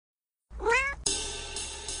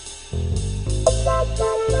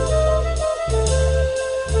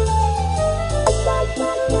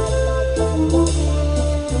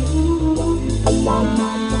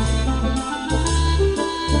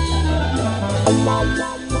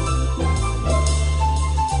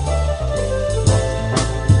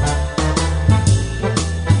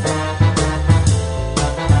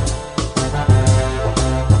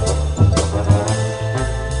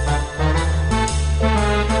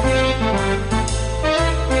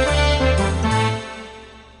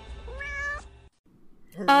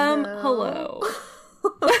Hello.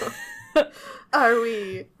 Are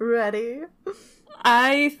we ready?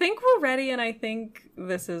 I think we're ready, and I think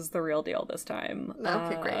this is the real deal this time.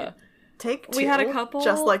 Okay, great. Take two. We had a couple.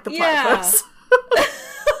 Just like the platypus. Yeah.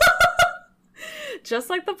 Just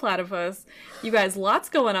like the platypus. You guys, lots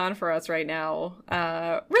going on for us right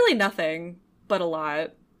now. Really nothing, but a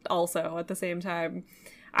lot also at the same time.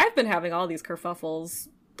 I've been having all these kerfuffles.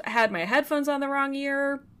 I had my headphones on the wrong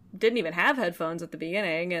ear. Didn't even have headphones at the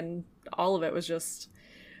beginning, and all of it was just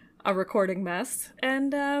a recording mess.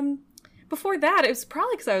 And before that, it was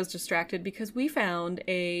probably because I was distracted because we found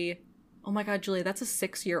oh my god, Julia, that's a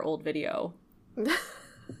 6-year-old video.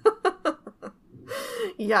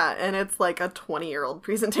 Yeah, and it's like a 20-year-old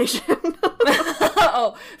presentation.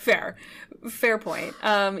 Oh, fair point.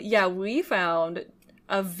 Yeah, we found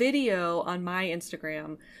a video on my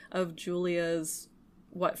Instagram of Julia's,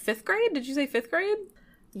 5th grade? Did you say 5th grade?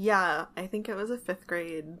 Yeah, I think it was a 5th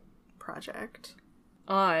grade project.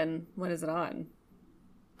 What is it on?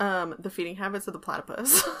 The Feeding Habits of the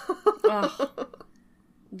Platypus. Oh,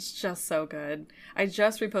 it's just so good. I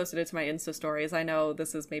just reposted it to my Insta stories. I know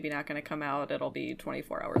this is maybe not going to come out. It'll be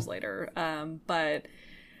 24 hours later. But,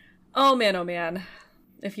 oh man.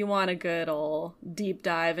 If you want a good old deep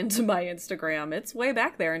dive into my Instagram, it's way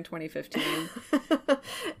back there in 2015.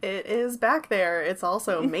 It is back there. It's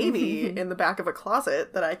also maybe in the back of a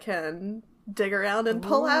closet that I can dig around and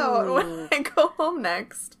pull out when I go home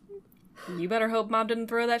next. You better hope Mom didn't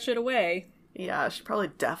throw that shit away. Yeah, she probably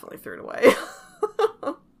definitely threw it away.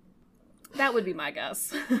 That would be my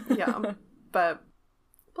guess. Yeah, but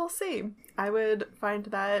we'll see. I would find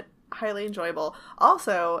that highly enjoyable.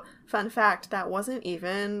 Also, fun fact, that wasn't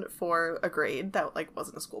even for a grade. That,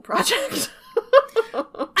 wasn't a school project. I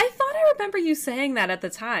thought I remember you saying that at the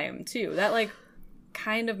time, too. That,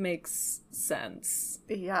 kind of makes sense.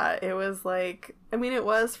 Yeah, it was it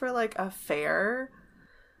was for, a fair,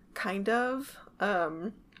 kind of.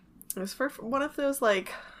 It was for one of those,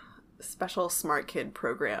 special smart kid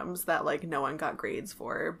programs that no one got grades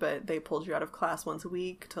for, but they pulled you out of class once a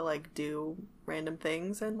week to do random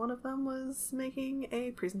things, and one of them was making a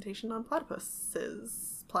presentation on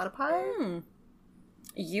platypuses. Platypi?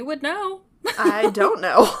 You would know. I don't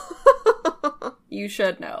know. You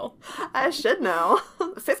should know. I should know.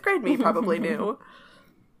 5th grade me probably knew.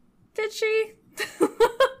 Did she?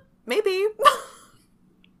 Maybe.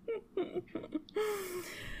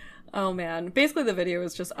 Oh man. Basically the video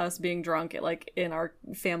is just us being drunk in our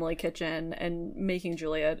family kitchen and making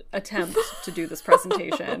Julia attempt to do this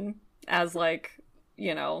presentation as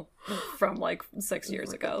from 6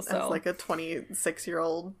 years ago. So as a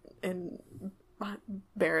 26-year-old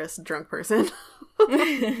embarrassed drunk person.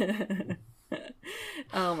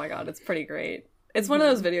 Oh my god, it's pretty great. It's one of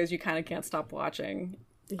those videos you kind of can't stop watching.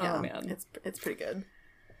 Yeah, oh man. It's pretty good.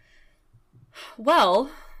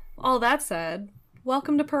 Well, all that said,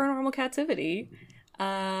 welcome to Paranormal Captivity.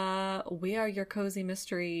 We are your cozy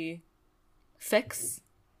mystery fix.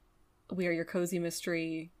 We are your cozy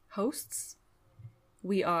mystery hosts.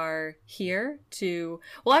 We are here to...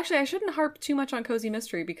 Well, actually, I shouldn't harp too much on cozy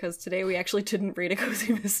mystery because today we actually didn't read a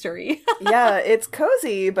cozy mystery. Yeah, it's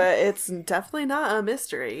cozy, but it's definitely not a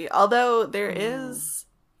mystery. Although there is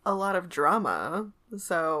a lot of drama,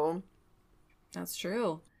 so... That's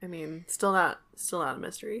true. I mean, still not a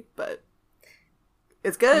mystery, but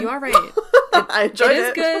it's good. You are right. I enjoyed it. It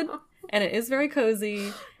is good, and it is very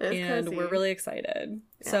cozy, and cozy. We're really excited.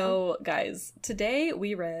 Yeah. So, guys, today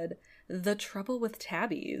we read The Trouble with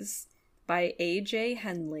Tabbies by A.J.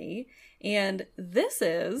 Henley, and this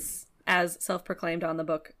is, as self-proclaimed on the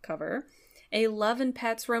book cover, a Love and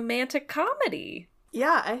Pets romantic comedy.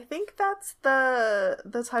 Yeah, I think that's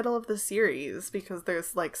the title of the series, because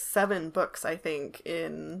there's 7 books, I think,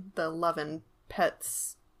 in the Love and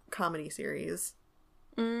Pets comedy series.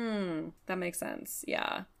 That makes sense,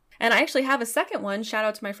 yeah. And I actually have a second one, shout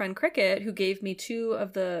out to my friend Cricket, who gave me 2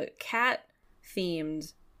 of the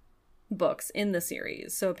cat-themed books in the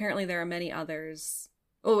series. So apparently there are many others.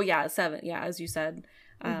 Oh, yeah, 7, yeah, as you said,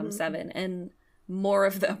 7. And more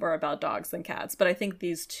of them are about dogs than cats, but I think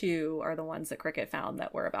these 2 are the ones that Cricket found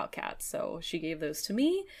that were about cats. So she gave those to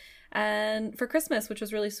me and for Christmas, which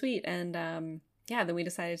was really sweet. And then we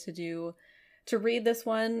decided to read this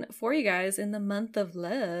one for you guys in the month of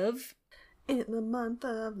love. In the month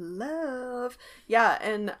of love. Yeah,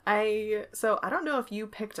 and I don't know if you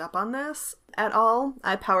picked up on this at all.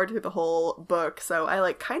 I powered through the whole book, so I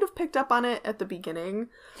like kind of picked up on it at the beginning,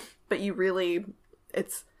 but you really,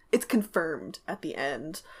 it's confirmed at the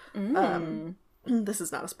end. This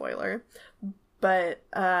is not a spoiler, but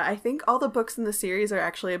I think all the books in the series are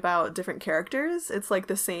actually about different characters. It's like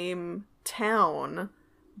the same town,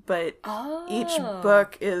 but each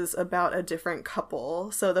book is about a different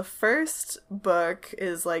couple. So the first book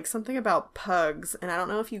is like something about pugs, and I don't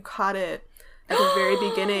know if you caught it at the very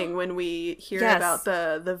beginning when we hear about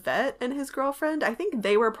the vet and his girlfriend. I think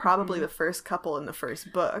they were probably the first couple in the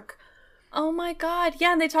first book. Oh my god,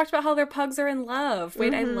 yeah, and they talked about how their pugs are in love.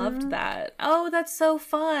 Wait, I loved that. Oh, that's so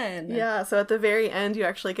fun. Yeah, so at the very end, you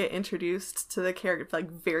actually get introduced to the character, like,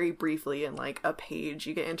 very briefly in, like, a page.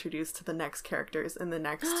 You get introduced to the next characters in the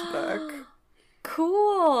next book.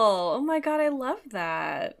 Cool. Oh my god, I love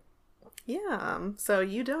that. Yeah, so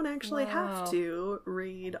you don't actually have to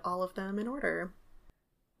read all of them in order.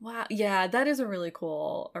 Wow. Yeah, that is a really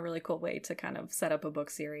cool way to kind of set up a book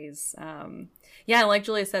series. Yeah, like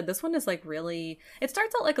Julia said, this one is like really, it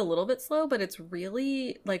starts out like a little bit slow, but it's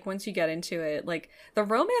really like once you get into it, like the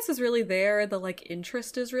romance is really there, the like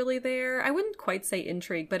interest is really there. I wouldn't quite say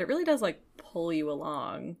intrigue, but it really does like pull you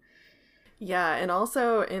along. Yeah, and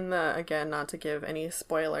also in the, again, not to give any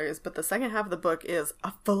spoilers, but the second half of the book is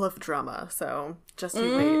full of drama, so just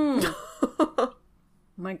you wait. Oh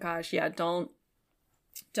my gosh, yeah, don't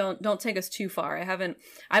take us too far.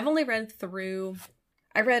 I've only read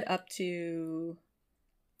up to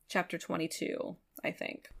chapter 22, I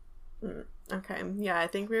think. Okay. Yeah, I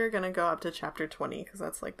think we were going to go up to chapter 20 because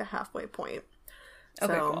that's like the halfway point.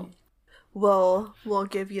 Okay, so cool. We'll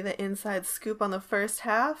give you the inside scoop on the first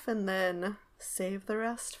half and then save the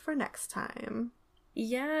rest for next time.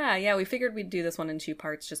 Yeah, we figured we'd do this one in 2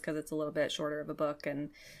 parts just because it's a little bit shorter of a book and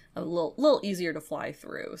a little easier to fly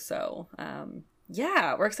through. So,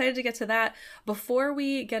 yeah, we're excited to get to that. Before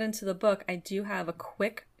we get into the book, I do have a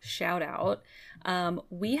quick shout out.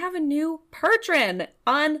 We have a new patron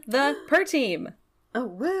on the Per Team. Oh,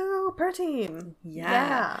 woo, Per Team.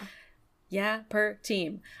 Yeah, Per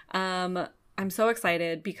Team. I'm so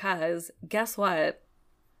excited because guess what?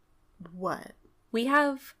 What? We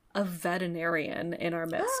have a veterinarian in our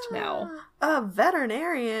midst now. A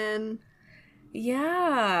veterinarian?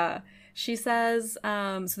 Yeah. She says,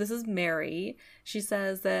 so this is Mary. She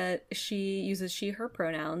says that she uses she, her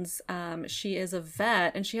pronouns. She is a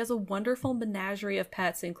vet and she has a wonderful menagerie of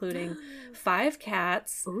pets, including 5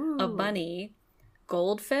 cats, a bunny,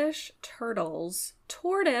 goldfish, turtles,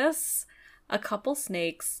 tortoise, a couple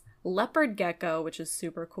snakes, leopard gecko, which is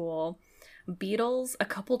super cool, beetles, a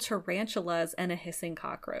couple tarantulas, and a hissing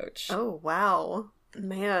cockroach. Oh, wow.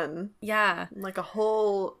 Man. Yeah. Like a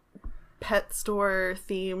whole pet store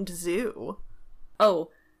themed zoo. Oh,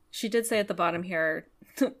 she did say at the bottom here,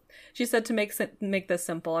 she said to make this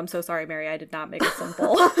simple. I'm so sorry, Mary, I did not make it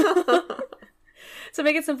simple. So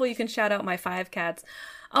make it simple, you can shout out my 5 cats.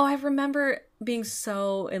 Oh, I remember being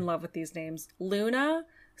so in love with these names. Luna,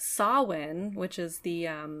 Sawin, which is the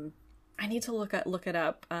I need to look it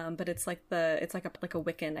up, but it's like a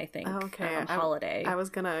Wiccan, I think. Okay, holiday. I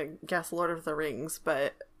was gonna guess Lord of the Rings,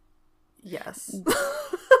 but yes.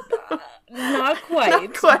 Not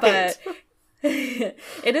quite. But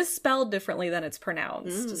it is spelled differently than it's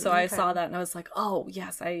pronounced. So I saw that and I was like, oh,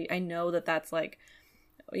 yes, I know that's like,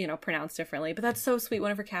 pronounced differently. But that's so sweet.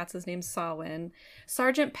 One of her cats is named Sawin.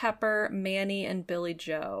 Sergeant Pepper, Manny, and Billy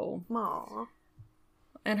Joe. Aww.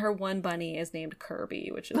 And her one bunny is named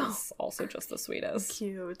Kirby, which is also just the sweetest.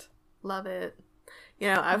 Cute. Love it.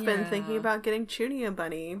 I've been thinking about getting Chuny a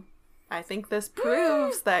bunny. I think this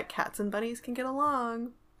proves that cats and bunnies can get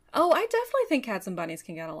along. Oh, I definitely think cats and bunnies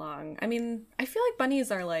can get along. I mean, I feel like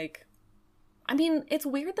bunnies are like... I mean, it's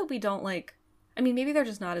weird that we don't like... I mean, maybe they're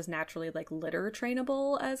just not as naturally like litter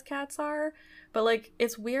trainable as cats are. But like,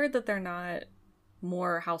 it's weird that they're not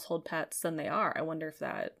more household pets than they are. I wonder if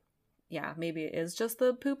that... Yeah, maybe it is just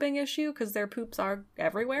the pooping issue because their poops are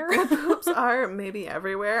everywhere. Their poops are maybe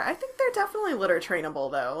everywhere. I think they're definitely litter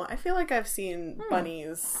trainable, though. I feel like I've seen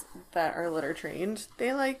bunnies that are litter trained. I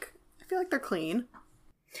feel like they're clean.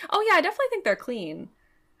 Oh, yeah, I definitely think they're clean.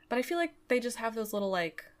 But I feel like they just have those little,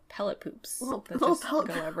 like, pellet poops that just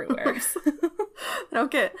go everywhere. They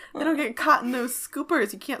don't get caught in those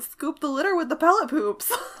scoopers. You can't scoop the litter with the pellet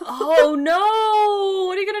poops. Oh, no!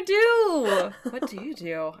 What are you gonna do? What do you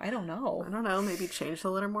do? I don't know. I don't know. Maybe change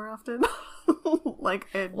the litter more often. Like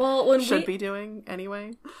it should be doing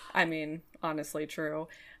anyway. I mean, honestly, true.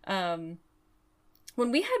 When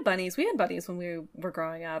we had bunnies when we were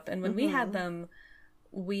growing up, and when we had them,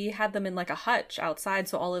 we had them in like a hutch outside,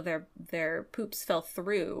 so all of their poops fell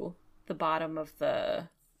through the bottom of the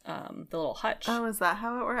little hutch. Oh, is that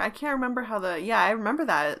how it worked? I can't remember how I remember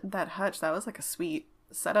that hutch. That was like a sweet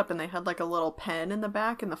setup, and they had like a little pen in the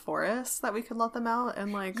back in the forest that we could let them out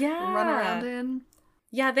and like run around in.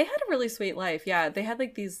 Yeah, they had a really sweet life. Yeah, they had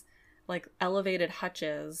like these like elevated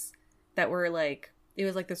hutches that were like, it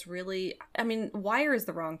was like this really, I mean, wire is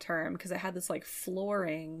the wrong term because it had this like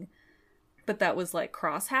flooring, but that was like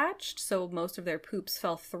cross-hatched, so most of their poops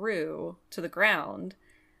fell through to the ground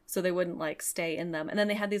so they wouldn't like stay in them. And then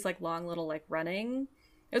they had these like long little like running,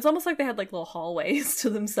 it was almost like they had like little hallways to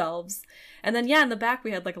themselves. And then in the back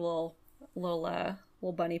we had like a little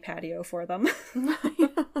bunny patio for them.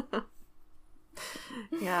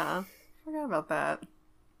 Yeah, forgot about that.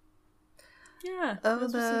 Yeah,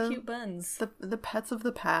 those were some cute buns. The pets of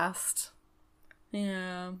the past.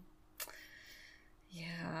 Yeah.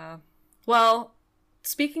 Well,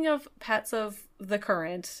 speaking of pets of the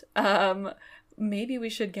current, maybe we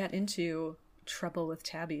should get into Trouble with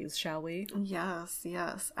Tabbies, shall we? Yes,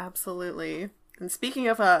 absolutely. And speaking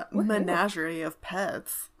of a menagerie of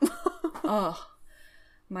pets. Oh,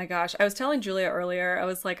 my gosh. I was telling Julia earlier, I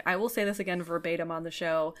was like, I will say this again verbatim on the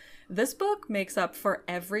show. This book makes up for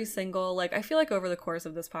every single, like, I feel like over the course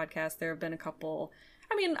of this podcast, there have been a couple,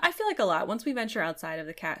 I mean, I feel like a lot. Once we venture outside of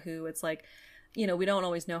the Cat Who, it's like, you know, we don't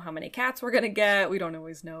always know how many cats we're going to get. We don't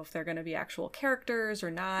always know if they're going to be actual characters or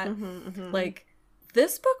not. Like,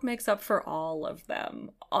 this book makes up for all of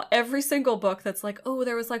them. Every single book that's like, oh,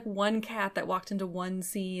 there was like one cat that walked into one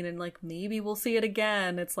scene and like maybe we'll see it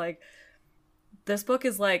again. It's like, this book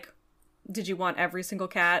is like, did you want every single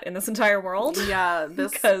cat in this entire world? Yeah,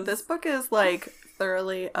 this book is like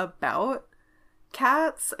thoroughly about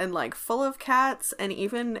cats and like full of cats, and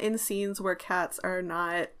even in scenes where cats are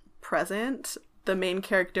not present, the main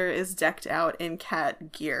character is decked out in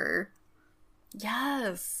cat gear.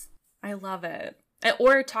 Yes, I love it.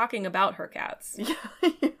 Or talking about her cats. Yeah.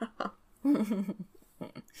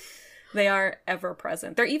 They are ever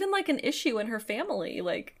present. They're even like an issue in her family.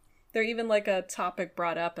 Like, they're even like a topic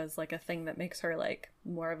brought up as like a thing that makes her like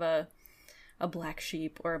more of a black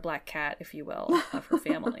sheep or a black cat, if you will, of her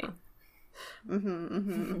family.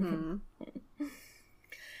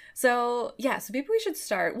 So maybe we should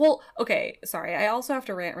start. Well, okay, sorry. I also have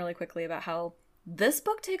to rant really quickly about how this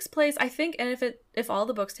book takes place, I think, and if all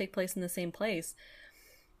the books take place in the same place,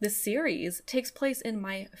 this series takes place in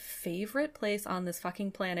my favorite place on this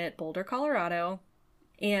fucking planet, Boulder, Colorado.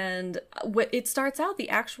 And it starts out, the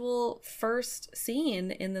actual first scene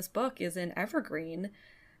in this book is in Evergreen,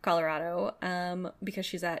 Colorado, because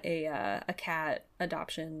she's at a cat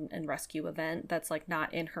adoption and rescue event that's like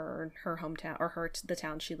not in her hometown or the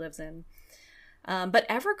town she lives in. But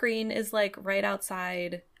Evergreen is like right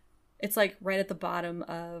outside. It's like right at the bottom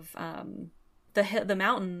of the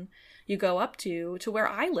mountain you go up to where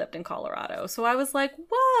I lived in Colorado. So I was like,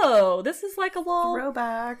 whoa, this is like a little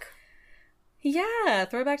throwback. Yeah,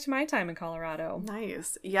 throwback to my time in Colorado.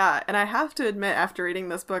 Nice. Yeah, and I have to admit, after reading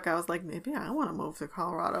this book, I was like, maybe I want to move to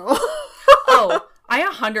Colorado. Oh, I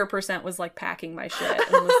 100% was like packing my shit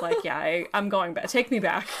and was like, yeah, I'm going back. Take me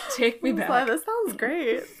back. Take me back. Like, this sounds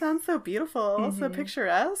great. It sounds so beautiful, so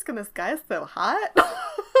picturesque, and this guy's so hot.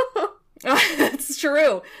 It's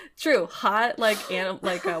true. True. Hot, like a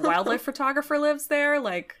wildlife photographer lives there,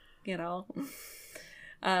 like, you know.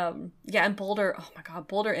 And Boulder, oh my god,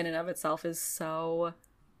 Boulder in and of itself is so,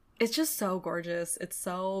 it's just so gorgeous. It's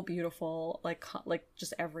so beautiful, like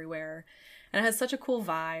just everywhere. And it has such a cool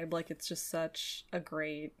vibe. Like, it's just such a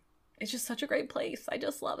great place. I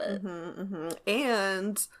just love it.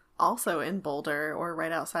 And also in Boulder, or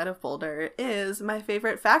right outside of Boulder, is my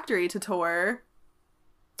favorite factory to tour.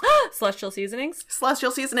 Celestial Seasonings?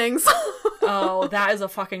 Celestial Seasonings. Oh, that is a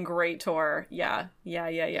fucking great tour. Yeah.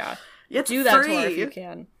 It's do that free. Tour if you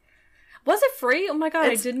can. Was it free? Oh my god,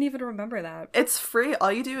 I didn't even remember that. It's free.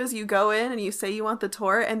 All you do is you go in and you say you want the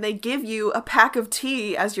tour, and they give you a pack of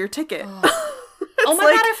tea as your ticket. Oh my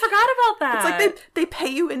god, I forgot about that. It's like they pay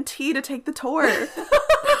you in tea to take the tour.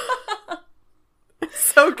 It's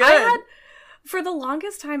so good. For the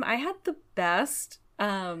longest time, I had the best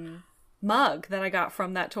mug that I got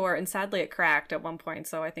from that tour, and sadly it cracked at one point,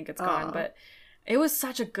 so I think it's gone, but it was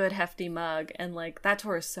such a good hefty mug, and like that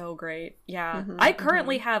tour is so great. Yeah. I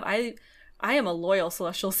currently have I am a loyal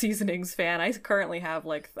Celestial Seasonings fan. I currently have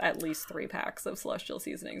like at least 3 packs of Celestial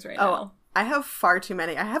Seasonings right now. I have far too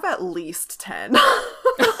many. I have at least 10.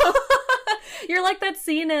 You're like that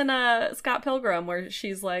scene in Scott Pilgrim where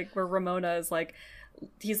she's like, where Ramona is like,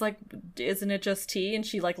 he's like, isn't it just tea? And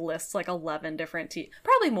she like lists like 11 different tea,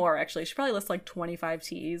 probably more actually. She probably lists like 25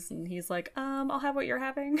 teas, and he's like, I'll have what you're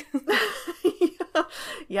having.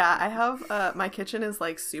 Yeah, I have my kitchen is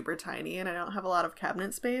like super tiny and I don't have a lot of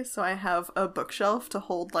cabinet space, so I have a bookshelf to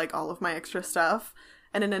hold like all of my extra stuff,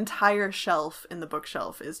 and an entire shelf in the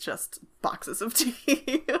bookshelf is just boxes of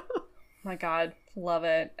tea. My God, love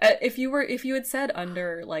it. If you had said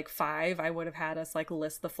under like 5, I would have had us like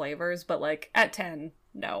list the flavors, but like at 10,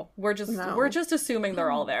 no. We're just assuming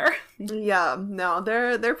they're all there. Yeah, no,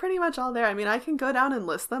 they're pretty much all there. I mean, I can go down and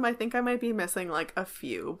list them. I think I might be missing like a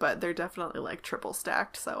few, but they're definitely like triple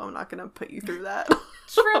stacked, so I'm not gonna put you through that.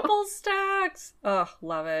 Triple stacked. Oh,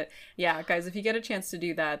 love it. Yeah, guys, if you get a chance to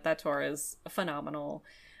do that, that tour is phenomenal.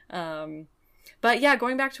 But yeah,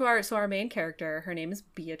 going back to our main character, her name is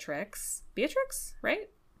Beatrix. Beatrix, right?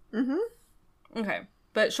 Mm-hmm. Okay.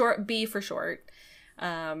 But short, B for short.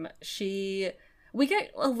 We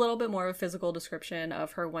get a little bit more of a physical description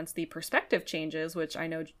of her once the perspective changes, which I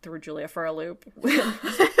know threw Julia for a loop.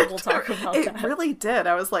 We'll talk about that. It really did.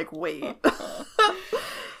 I was like, wait.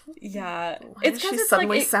 Yeah. Why is she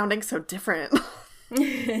suddenly sounding so different?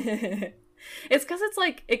 It's because it's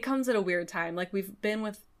like, it comes at a weird time. Like, we've been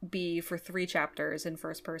with B for 3 chapters in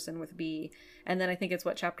first person with B, and then I think it's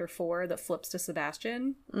chapter 4 that flips to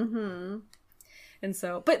Sebastian. Mm-hmm. And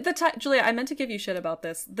so, but Julia, I meant to give you shit about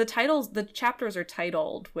this. The chapters are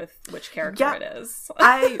titled with which character it is.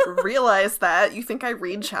 I realized that. You think I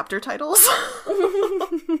read chapter titles?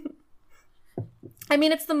 I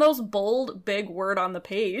mean, it's the most bold, big word on the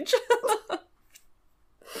page.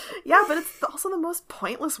 Yeah, but it's also the most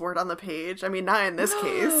pointless word on the page. I mean, not in this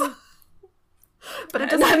case. But it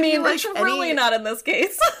doesn't. I mean, it's really not in this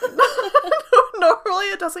case. Normally,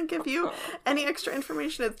 it doesn't give you any extra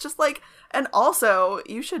information. It's just like, and also,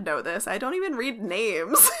 you should know this. I don't even read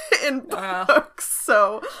names in books.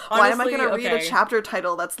 So why am I going to read a chapter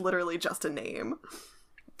title that's literally just a name?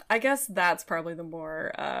 I guess that's probably the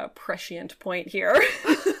more prescient point here.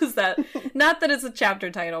 Is that not that it's a chapter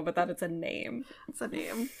title, but that it's a name. It's a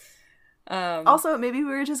name. Also, maybe we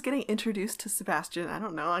were just getting introduced to Sebastian. I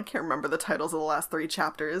don't know. I can't remember the titles of the last 3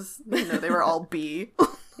 chapters. You know, they were all B.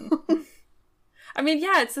 I mean,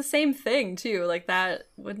 yeah, it's the same thing, too. Like, that,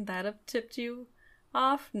 wouldn't that have tipped you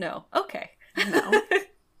off? No. Okay. No.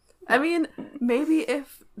 I mean, maybe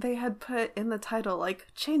if they had put in the title, like,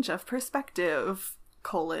 change of perspective,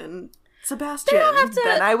 Sebastian,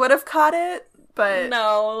 then I would have caught it, but...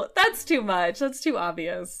 No, that's too much. That's too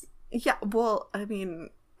obvious. Yeah, well, I mean...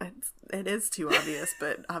 It is too obvious,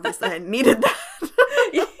 but obviously I needed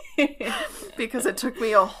that. Because it took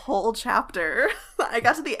me a whole chapter. I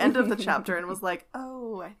got to the end of the chapter and was like,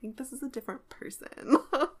 oh, I think this is a different person.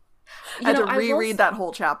 I had to reread that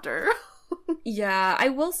whole chapter. Yeah, I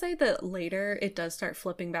will say that later it does start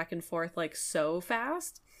flipping back and forth like so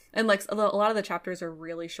fast. And like a lot of the chapters are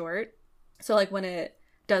really short. So like when it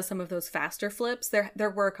does some of those faster flips, there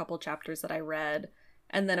were a couple chapters that I read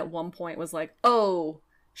and then at one point was like, oh,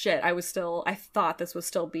 shit, I thought this was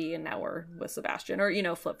still B and now we're with Sebastian, or, you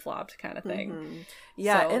know, flip-flopped kind of thing. Mm-hmm.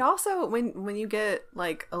 Yeah, so, it also, when you get,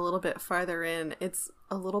 like, a little bit farther in, it's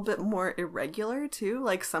a little bit more irregular, too.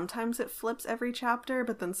 Like, sometimes it flips every chapter,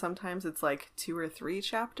 but then sometimes it's, like, 2 or 3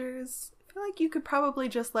 chapters. I feel like you could probably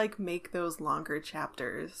just, like, make those longer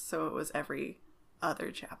chapters so it was every other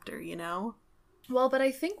chapter, you know? Well, but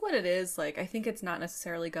I think what it is, like, I think it's not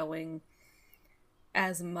necessarily going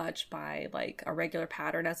as much by like a regular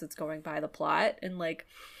pattern as it's going by the plot. And like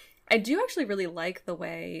I do actually really like the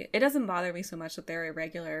way it doesn't bother me so much that they're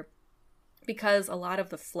irregular, because a lot of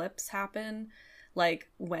the flips happen like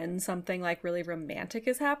when something like really romantic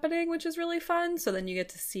is happening, which is really fun. So then you get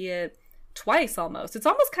to see it twice almost. It's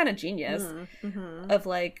almost kind of genius. Mm-hmm. Of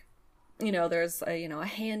like, you know, there's a, you know, a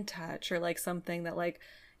hand touch or like something that like,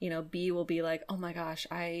 you know, B will be like, oh my gosh,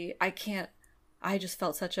 I just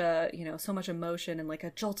felt such a, you know, so much emotion and like a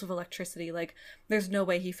jolt of electricity. Like, there's no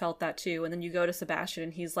way he felt that too. And then you go to Sebastian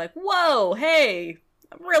and he's like, whoa, hey,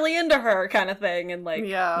 I'm really into her kind of thing. And like,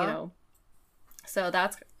 yeah. You know, so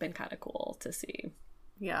that's been kind of cool to see.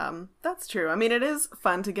 Yeah, that's true. I mean, it is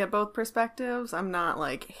fun to get both perspectives. I'm not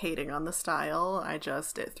like hating on the style.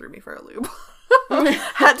 It threw me for a loop.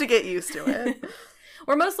 Had to get used to it.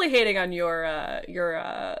 We're mostly hating on your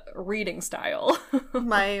reading style.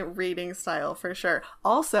 My reading style, for sure.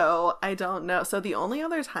 Also, I don't know. So the only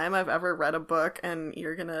other time I've ever read a book, and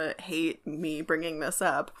you're gonna hate me bringing this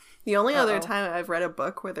up, the only other time I've read a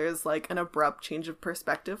book where there's like an abrupt change of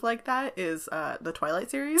perspective like that is the Twilight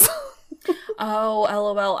series. Oh,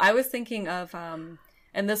 LOL. I was thinking of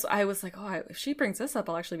and this, I was like, oh, if she brings this up,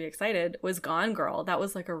 I'll actually be excited, was Gone Girl. That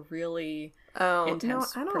was like a really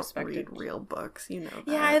intense I don't perspective. read real books, you know that.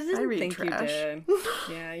 Yeah, I didn't think trash. you did.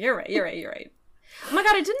 Yeah, you're right. Oh my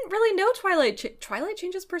god, I didn't really know Twilight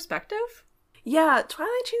changes perspective? Yeah,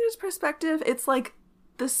 Twilight changes perspective. It's like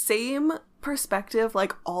the same perspective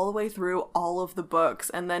like all the way through all of the books,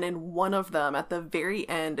 and then in one of them at the very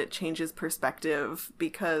end it changes perspective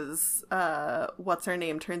because what's her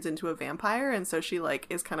name turns into a vampire, and so she like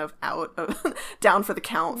is kind of out of down for the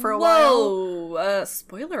count for a while. Whoa,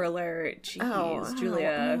 spoiler alert. Jeez,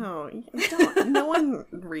 Julia. No one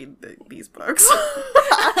read these books.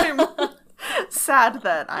 I'm sad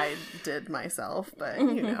that I did myself, but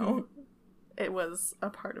you know, it was a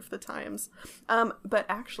part of the times. But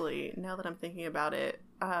actually, now that I'm thinking about it,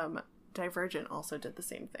 Divergent also did the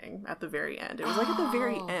same thing at the very end. It was like at the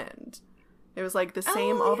very end. It was like the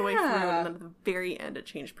same all the way through, and then at the very end it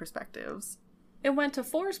changed perspectives. It went to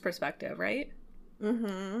Four's perspective, right?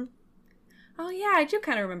 Mm-hmm. Oh yeah, I do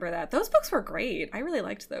kind of remember that. Those books were great. I really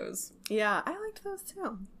liked those. Yeah, I liked those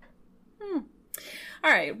too.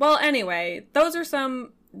 All right. Well, anyway, those are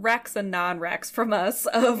some Rex and non-Rex from us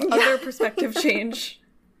of other perspective change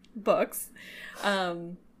books.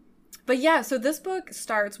 But yeah, so this book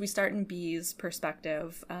we start in Bee's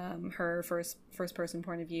perspective, her first person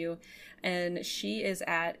point of view, and she is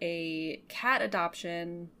at a cat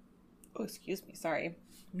adoption. Oh, excuse me, sorry.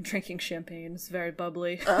 I'm drinking champagne. It's very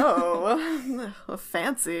bubbly. Oh,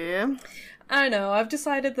 fancy. I know. I've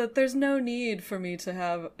decided that there's no need for me to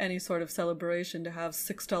have any sort of celebration to have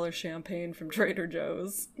 $6 champagne from Trader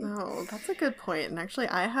Joe's. Oh, that's a good point. And actually,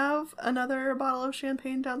 I have another bottle of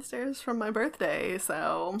champagne downstairs from my birthday.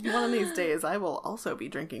 So one of these days, I will also be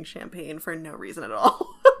drinking champagne for no reason at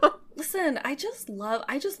all. Listen, I just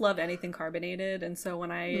love anything carbonated, and so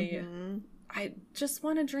when I just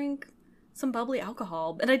want to drink some bubbly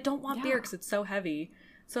alcohol, and I don't want beer because it's so heavy.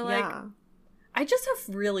 So like. Yeah. I just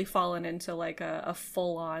have really fallen into like a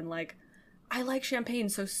full-on like, I like champagne,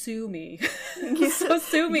 so sue me. So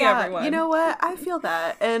sue me, everyone. You know what? I feel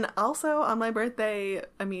that. And also on my birthday,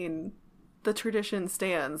 I mean, the tradition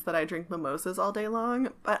stands that I drink mimosas all day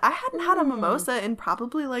long, but I hadn't had a mimosa in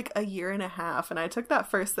probably like a year and a half, and I took that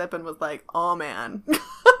first sip and was like, oh man,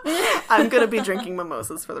 I'm gonna be drinking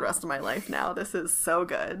mimosas for the rest of my life now. This is so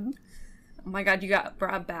good. Oh my god, you got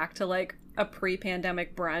brought back to like a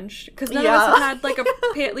pre-pandemic brunch, because none of us have had like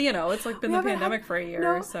it's like been the pandemic for a year.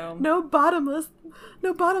 No bottomless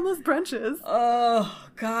brunches. Oh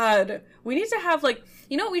god, we need to have like,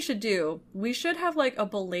 you know what we should do? We should have like a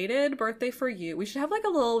belated birthday for you. We should have like a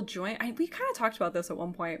little joint. We kind of talked about this at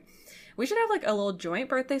one point. We should have like a little joint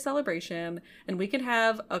birthday celebration, and we can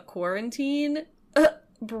have a quarantine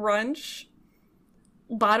brunch,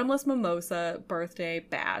 bottomless mimosa birthday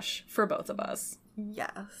bash for both of us.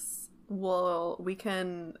 Yes. Well, we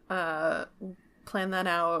can plan that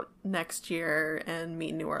out next year and meet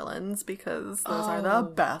in New Orleans, because those are the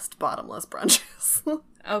best bottomless brunches.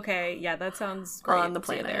 Okay, yeah, that sounds great. On the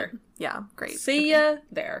planet. There. Yeah, great. See ya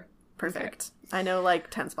there. Perfect. Okay. I know like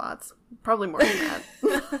 10 spots. Probably more than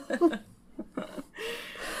that.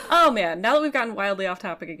 Oh man, now that we've gotten wildly off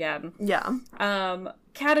topic again. Yeah.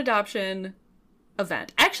 Cat adoption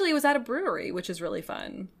event. Actually, it was at a brewery, which is really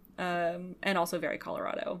fun. And also very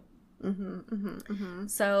Colorado.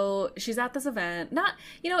 So she's at this event. Not,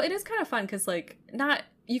 it is kind of fun because like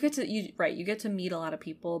you get to meet a lot of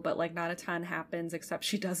people, but like not a ton happens except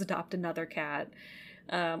she does adopt another cat,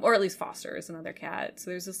 or at least fosters another cat. So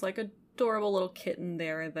there's this like adorable little kitten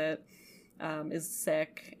there that is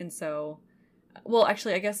sick, and so, well,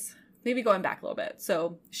 actually, I guess maybe going back a little bit.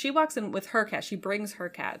 So she walks in with her cat. She brings her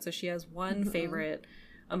cat. So she has one favorite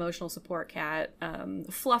emotional support cat,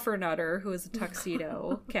 Fluffernutter, who is a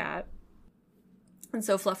tuxedo cat. And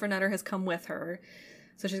so Fluffernutter has come with her.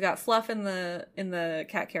 So she's got Fluff in the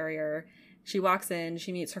cat carrier. She walks in,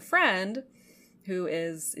 she meets her friend, who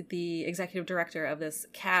is the executive director of this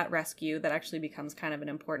cat rescue that actually becomes kind of an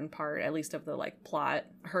important part, at least of the like plot.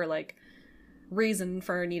 Her like reason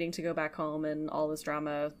for needing to go back home, and all this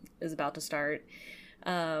drama is about to start.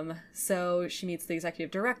 So she meets the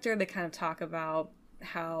executive director. They kind of talk about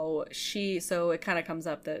how so it kind of comes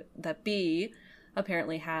up that Bee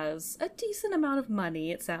apparently has a decent amount of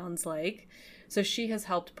money, it sounds like. So she has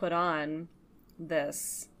helped put on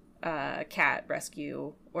this cat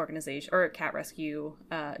rescue organization, or cat rescue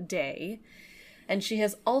day. And she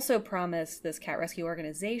has also promised this cat rescue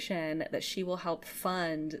organization that she will help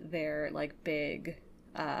fund their like big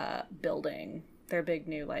building, their big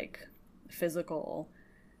new like physical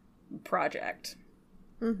project.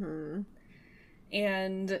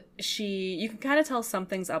 And you can kind of tell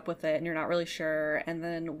something's up with it and you're not really sure. And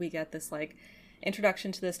then we get this like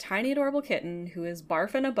introduction to this tiny adorable kitten who is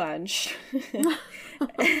barfing a bunch.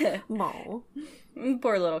 Mole.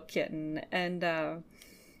 Poor little kitten. And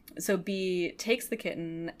so Bee takes the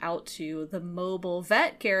kitten out to the mobile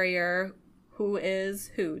vet carrier, who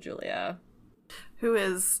is who, Julia? Who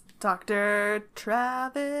is Dr.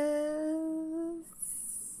 Travis.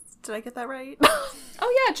 Did I get that right?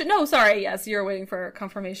 Oh, yeah. No, sorry. Yes, you're waiting for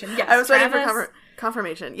confirmation. Yes, I was Travis. waiting for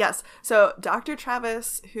confirmation. Yes. So Dr.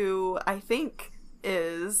 Travis, who I think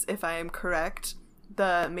is, if I am correct,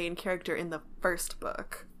 the main character in the first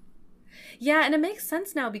book. Yeah, and it makes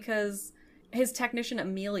sense now because his technician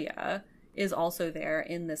Amelia is also there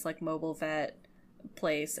in this like mobile vet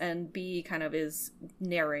place, and Bee kind of is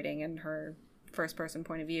narrating in her first person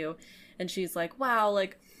point of view, and she's like, wow,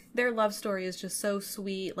 like their love story is just so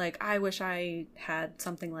sweet, like I wish I had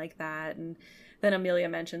something like that. And then Amelia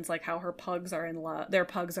mentions like how their pugs are in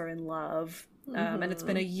love. And it's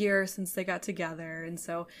been a year since they got together, and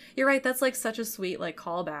so you're right, that's like such a sweet like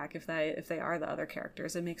callback. If they are the other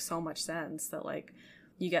characters, it makes so much sense that like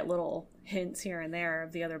you get little hints here and there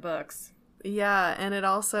of the other books. Yeah, and it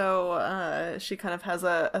also she kind of has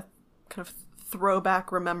a kind of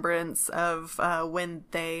throwback remembrance of when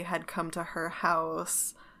they had come to her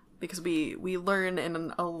house, because we learn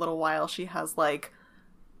in a little while she has like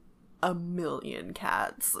 1 million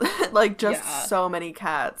cats. Like just so many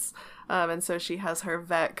cats. And so she has her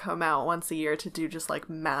vet come out once a year to do just like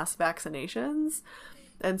mass vaccinations.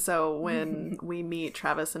 And so when we meet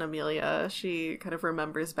Travis and Amelia, she kind of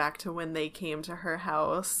remembers back to when they came to her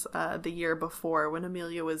house the year before, when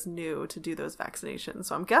Amelia was new to do those vaccinations.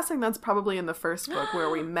 So I'm guessing that's probably in the first book where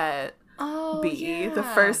we met Bee the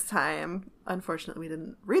first time. Unfortunately, we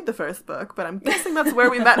didn't read the first book, but I'm guessing that's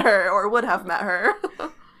where we met her, or would have met her.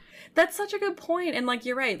 That's such a good point. And like,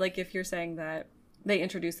 you're right. Like if you're saying that they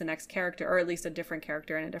introduce the next character, or at least a different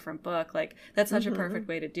character in a different book, like that's such a perfect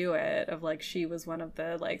way to do it, of like she was one of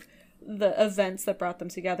the like the events that brought them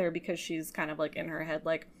together, because she's kind of like in her head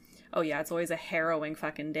like, oh yeah, it's always a harrowing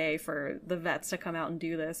fucking day for the vets to come out and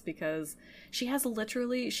do this, because she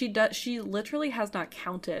literally has not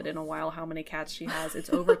counted in a while how many cats she has.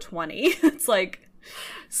 It's over 20. It's like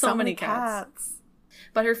so many cats.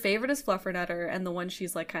 But her favorite is Fluffernutter, and the one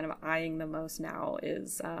she's like kind of eyeing the most now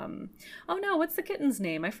is oh no, what's the kitten's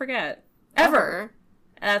name? I forget. Ever.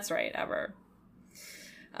 That's right, Ever.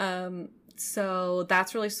 So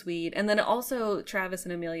that's really sweet. And then also Travis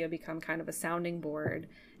and Amelia become kind of a sounding board,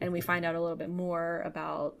 and we find out a little bit more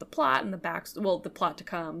about the plot and the plot to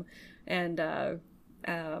come, and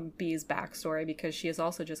Bee's backstory, because she has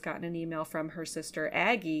also just gotten an email from her sister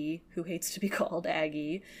Aggie, who hates to be called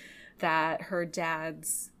Aggie, that her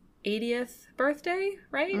dad's 80th birthday,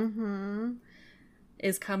 right?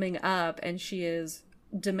 Is coming up, and she is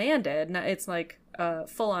demanded. Now, it's like a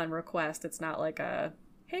full-on request. It's not like a,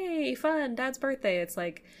 hey, fun, dad's birthday. It's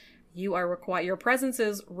like, your presence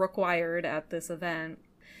is required at this event.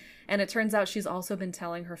 And it turns out she's also been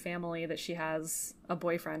telling her family that she has a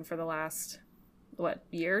boyfriend for the last, 2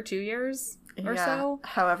 years or so?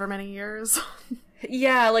 However many years.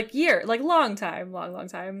 Yeah, like long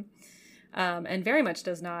time. And very much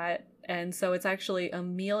does not. And so it's actually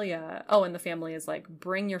Amelia. Oh, and the family is like,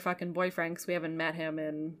 bring your fucking boyfriend, because we haven't met him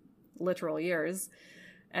in literal years.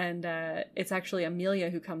 And it's actually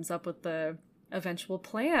Amelia who comes up with the eventual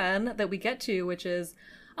plan that we get to, which is,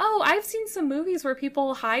 oh, I've seen some movies where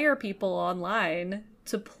people hire people online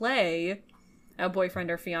to play a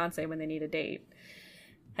boyfriend or fiance when they need a date.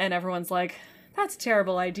 And everyone's like, that's a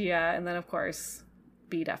terrible idea. And then, of course,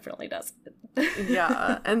 Bee definitely does it.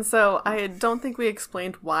 Yeah, and so I don't think we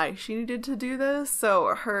explained why she needed to do this.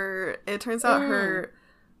 So it turns out her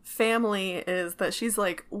family is that she's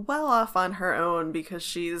like well off on her own, because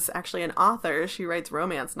she's actually an author. She writes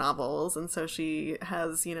romance novels, and so she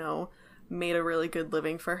has, made a really good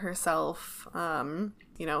living for herself,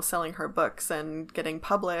 selling her books and getting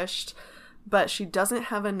published. But she doesn't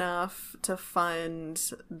have enough to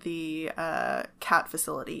fund the cat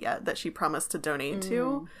facility yet that she promised to donate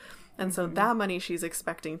to. And so that money she's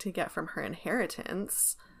expecting to get from her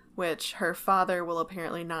inheritance, which her father will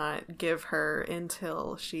apparently not give her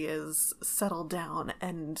until she is settled down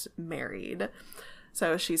and married.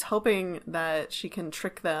 So she's hoping that she can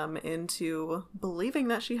trick them into believing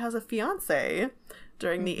that she has a fiance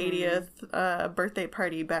during the 80th birthday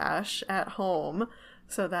party bash at home,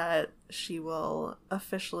 so that she will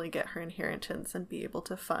officially get her inheritance and be able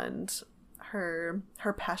to fund her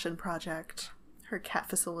passion project, her cat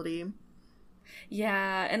facility.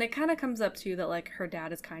 Yeah, and it kind of comes up too that like her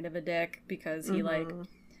dad is kind of a dick, because he like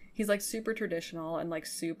he's like super traditional and like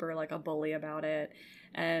super like a bully about it.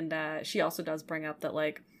 And she also does bring up that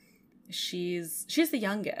like she's the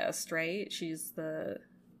youngest, right?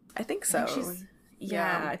 I think so.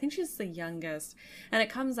 I think she's the youngest. And it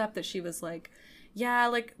comes up that she was like, yeah,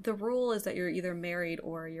 like the rule is that you're either married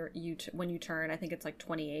or when you turn, I think it's like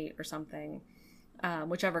 28 or something.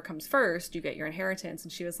 Whichever comes first, you get your inheritance.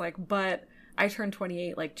 And she was like, but I turned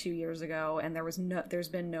 28 like 2 years ago, and there's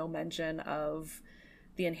been no mention of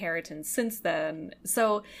the inheritance since then.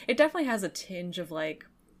 So it definitely has a tinge of like,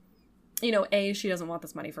 you know, A, she doesn't want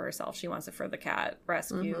this money for herself. She wants it for the cat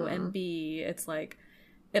rescue. Mm-hmm. And B, it's like,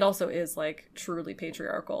 it also is like truly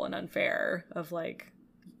patriarchal and unfair of like,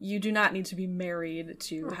 you do not need to be married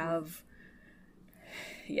to have,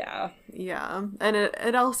 yeah. And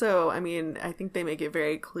it also, I mean, I think they make it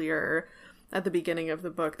very clear at the beginning of the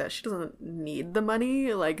book that she doesn't need the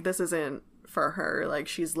money. Like, this isn't for her. Like,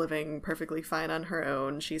 she's living perfectly fine on her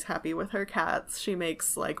own. She's happy with her cats. She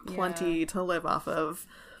makes like plenty to live off of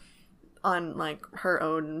on like her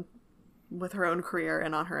own, with her own career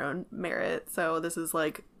and on her own merit. So this is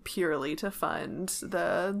like purely to fund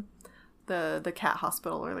the cat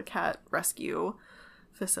hospital or the cat rescue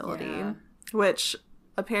facility, which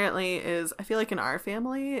apparently is, I feel like in our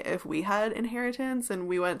family, if we had inheritance and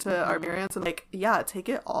we went to our parents and like, yeah, take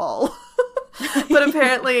it all. But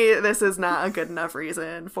apparently this is not a good enough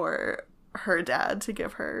reason for her dad to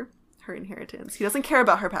give her inheritance. He doesn't care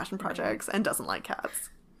about her passion projects and doesn't like cats.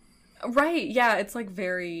 Right, yeah, it's like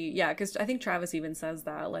very, because I think Travis even says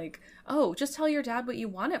that, like, oh, just tell your dad what you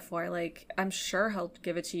want it for, like, I'm sure he'll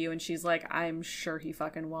give it to you, and she's like, I'm sure he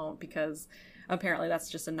fucking won't, because apparently that's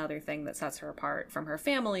just another thing that sets her apart from her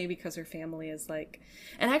family, because her family is like,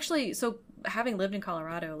 and actually, so having lived in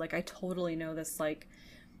Colorado, like, I totally know this, like,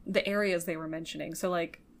 the areas they were mentioning, so,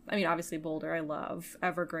 like, I mean, obviously Boulder, I love,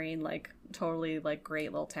 Evergreen, like, totally, like,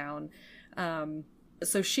 great little town,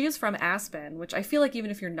 so she is from Aspen, which I feel like even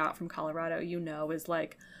if you're not from Colorado, you know, is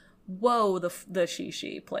like, whoa, the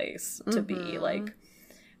she place to be. Like,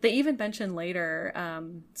 they even mention later,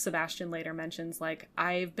 Sebastian later mentions, like,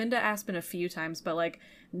 I've been to Aspen a few times, but, like,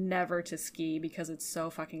 never to ski because it's so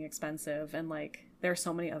fucking expensive. And, like, there are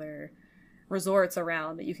so many other resorts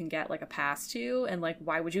around that you can get, like, a pass to. And, like,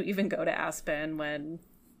 why would you even go to Aspen when,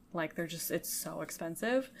 like, it's so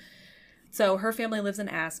expensive? So her family lives in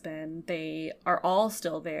Aspen. They are all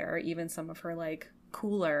still there, even some of her, like,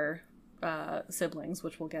 cooler siblings,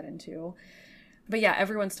 which we'll get into. But yeah,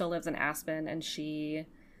 everyone still lives in Aspen, and she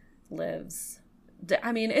lives...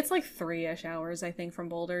 I mean, it's like 3-ish hours, I think, from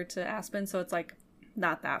Boulder to Aspen, so it's, like,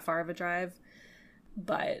 not that far of a drive.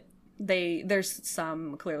 But there's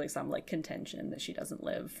clearly some, like, contention that she doesn't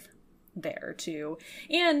live there, too.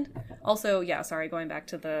 And also, going back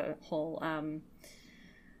to the whole...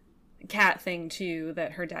 cat thing too,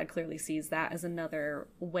 that her dad clearly sees that as another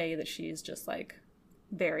way that she's just like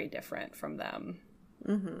very different from them.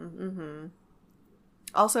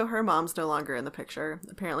 Also, her mom's no longer in the picture.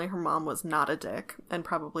 Apparently her mom was not a dick and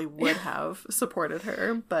probably would have supported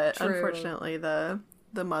her, but True. Unfortunately the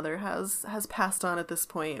mother has passed on at this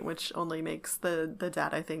point, which only makes the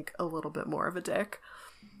dad, I think, a little bit more of a dick.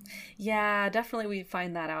 Yeah, definitely we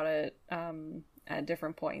find that out at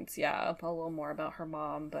different points. Yeah, a little more about her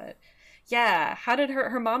mom, but yeah, how did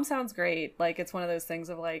her mom sounds great. Like, it's one of those things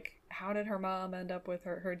of like, how did her mom end up with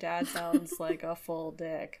her dad sounds like a full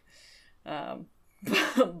dick.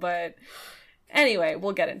 But anyway,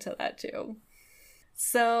 we'll get into that too.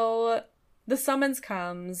 So the summons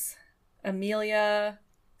comes. Amelia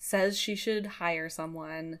says she should hire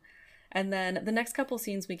someone. And then the next couple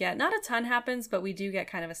scenes we get, not a ton happens, but we do get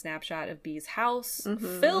kind of a snapshot of Bee's house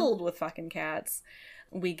filled with fucking cats.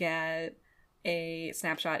 We get a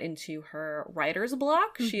snapshot into her writer's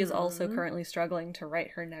block. She is also currently struggling to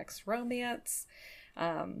write her next romance.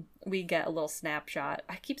 We get a little snapshot.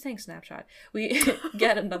 I keep saying snapshot. We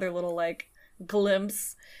get another little, like,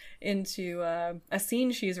 glimpse into a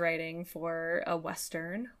scene she's writing for a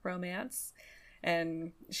Western romance.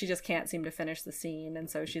 And she just can't seem to finish the scene. And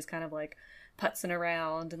so she's kind of, like, putzing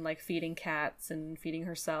around and, like, feeding cats and feeding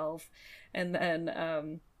herself. And then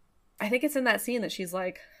I think it's in that scene that she's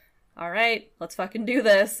like, all right, let's fucking do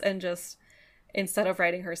this. And just, instead of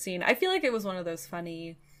writing her scene, I feel like it was one of those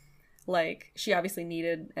funny, like, she obviously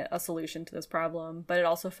needed a solution to this problem, but it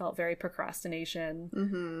also felt very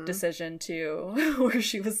procrastination decision too, where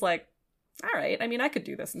she was like, all right, I mean, I could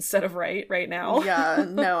do this instead of right now. Yeah,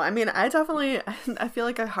 no, I mean, I feel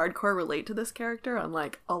like I hardcore relate to this character on,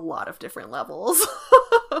 like, a lot of different levels.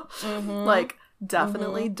 Like,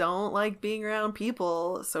 definitely don't like being around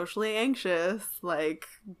people, socially anxious, like,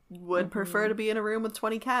 would prefer to be in a room with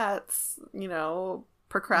 20 cats, you know,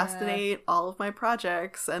 procrastinate all of my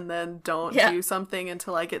projects and then don't do something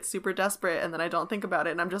until I get super desperate, and then I don't think about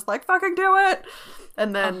it and I'm just like, fucking do it,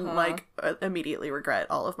 and then like immediately regret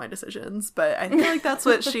all of my decisions. But I feel like that's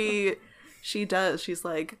what she does. She's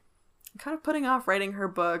like kind of putting off writing her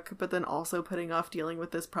book, but then also putting off dealing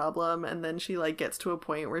with this problem, and then she like gets to a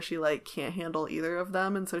point where she like can't handle either of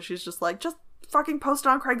them, and so she's just like, just fucking post it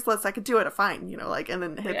on Craigslist, I could do it, fine, you know, like, and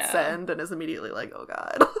then hit send and is immediately like, oh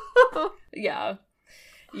god.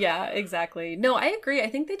 Yeah, exactly. No, I agree. I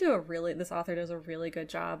think this author does a really good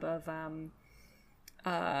job of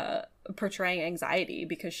portraying anxiety,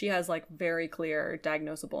 because she has like very clear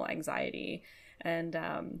diagnosable anxiety, and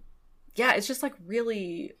it's just like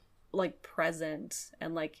really like present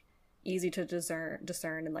and like easy to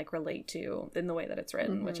discern and like relate to in the way that it's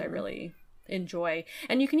written, which I really enjoy.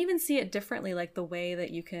 And you can even see it differently, like the way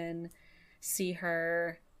that you can see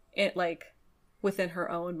her like within her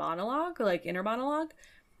own monologue, like inner monologue,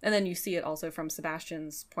 and then you see it also from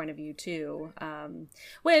Sebastian's point of view too,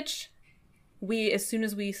 which as soon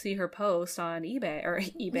as we see her post on eBay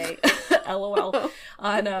LOL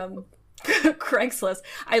on Craigslist.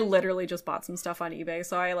 I literally just bought some stuff on eBay,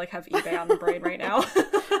 so I like have eBay on the brain right now.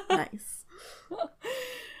 Nice.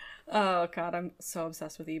 Oh god, I'm so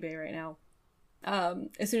obsessed with eBay right now.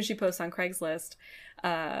 As soon as she posts on Craigslist,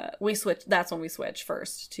 that's when we switch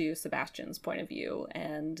first to Sebastian's point of view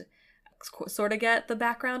and sort of get the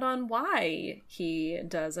background on why he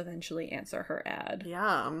does eventually answer her ad.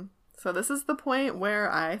 Yeah. So this is the point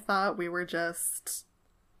where I thought we were just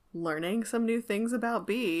learning some new things about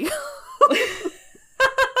B.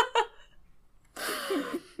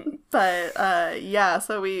 But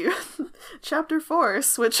so we chapter 4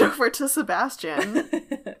 switch over to Sebastian.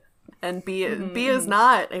 And B is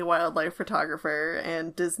not a wildlife photographer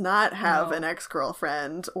and does not have an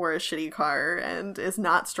ex-girlfriend or a shitty car and is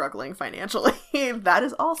not struggling financially. That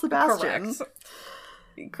is all Sebastian.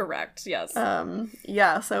 Correct, yes.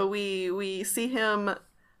 So we see him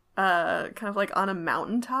kind of like on a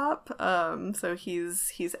mountaintop. So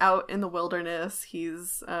he's out in the wilderness.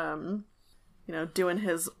 He's doing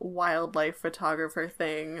his wildlife photographer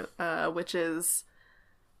thing, which is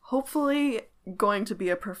hopefully going to be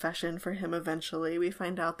a profession for him eventually. We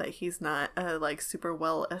find out that he's not a like super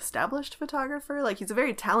well established photographer. Like, he's a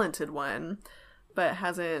very talented one, but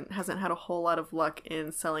hasn't had a whole lot of luck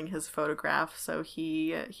in selling his photographs. So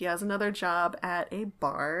he has another job at a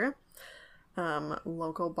bar,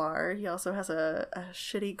 local bar. He also has a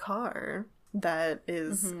shitty car that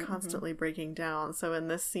is constantly breaking down. So in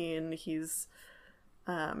this scene, he's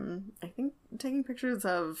I think taking pictures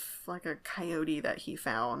of like a coyote that he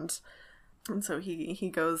found. And so he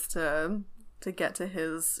goes to get to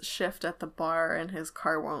his shift at the bar, and his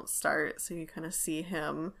car won't start. So you kind of see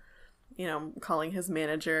him, calling his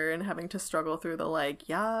manager and having to struggle through the like,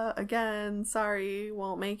 yeah, again, sorry,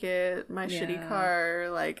 won't make it. My shitty car,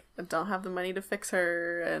 like, I don't have the money to fix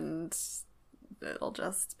her, and it'll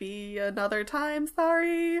just be another time,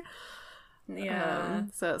 sorry. Yeah.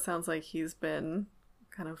 So it sounds like he's been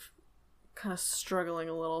kind of struggling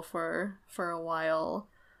a little for a while.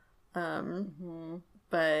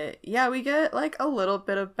 But yeah, we get like a little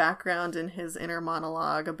bit of background in his inner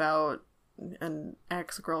monologue about an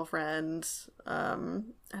ex-girlfriend,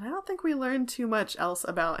 and I don't think we learn too much else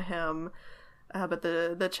about him, but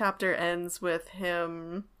the chapter ends with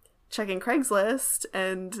him checking Craigslist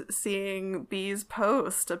and seeing B's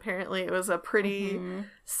post. Apparently it was a pretty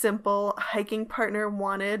simple hiking partner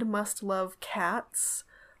wanted, must love cats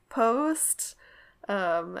post.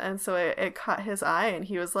 And so it caught his eye, and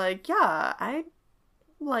he was like, yeah, I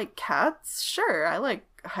like cats. Sure. I like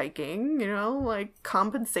hiking, like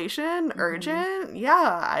compensation, urgent.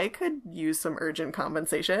 Yeah, I could use some urgent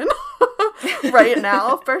compensation right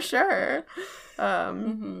now for sure.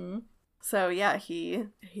 So yeah, he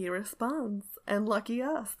responds, and lucky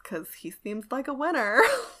us, because he seems like a winner.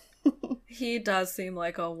 He does seem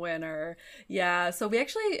like a winner. Yeah, so we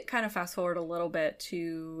actually kind of fast forward a little bit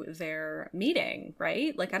to their meeting,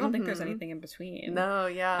 right? Like, I don't think there's anything in between. No,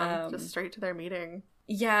 yeah, just straight to their meeting.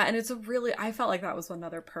 Yeah, and I felt like that was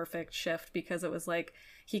another perfect shift, because it was like,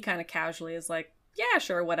 he kind of casually is like, yeah,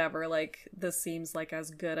 sure, whatever, like, this seems like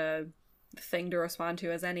as good a thing to respond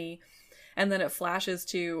to as any. And then it flashes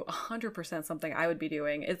to 100% something I would be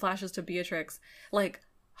doing. It flashes to Beatrix, like,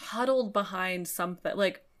 huddled behind something,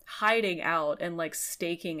 like, hiding out and like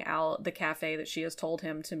staking out the cafe that she has told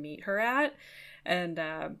him to meet her at, and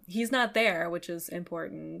he's not there, which is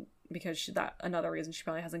important because that another reason she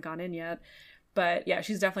probably hasn't gone in yet. But yeah,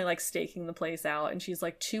 she's definitely like staking the place out, and she's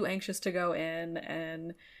like too anxious to go in,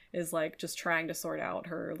 and is like just trying to sort out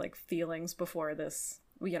her like feelings before this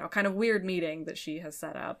you know, kind of weird meeting that she has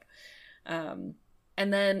set up. And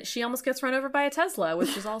then she almost gets run over by a Tesla,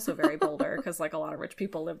 which is also very Boulder, because like a lot of rich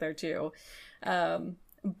people live there too.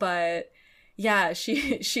 But yeah,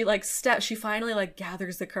 she like she finally like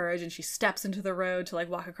gathers the courage and she steps into the road to like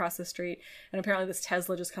walk across the street. And apparently this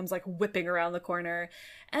Tesla just comes like whipping around the corner.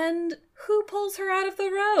 And who pulls her out of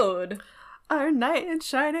the road? Our knight in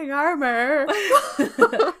shining armor.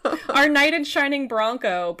 Our knight in shining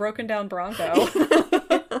Bronco, broken down Bronco.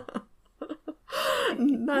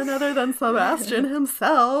 None other than Sebastian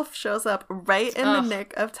himself shows up right in the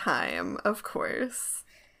nick of time, of course.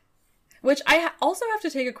 Which I also have to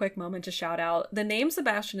take a quick moment to shout out. The name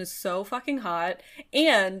Sebastian is so fucking hot.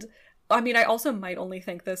 And, I mean, I also might only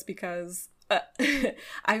think this because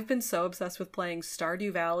I've been so obsessed with playing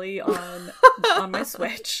Stardew Valley on my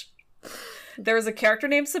Switch. There was a character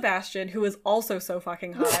named Sebastian who is also so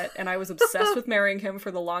fucking hot, and I was obsessed with marrying him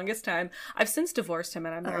for the longest time. I've since divorced him,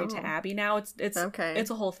 and I'm married to Abby now. It's okay.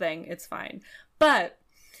 It's a whole thing. It's fine. But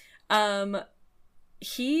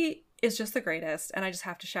he is just the greatest, and I just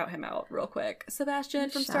have to shout him out real quick. Sebastian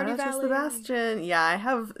from Stardew Valley. Sebastian. Yeah, I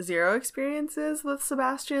have zero experiences with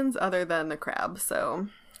Sebastians other than the crab, so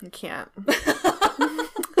I can't.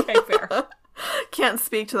 Okay, fair. Can't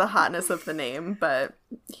speak to the hotness of the name, but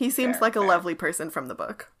he seems like a lovely person from the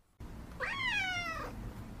book.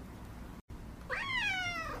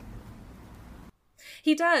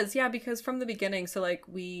 He does, yeah, because from the beginning, so like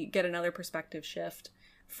we get another perspective shift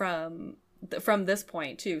from this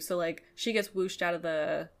point too. So like she gets whooshed out of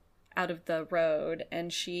the road,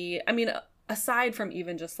 and she, I mean, aside from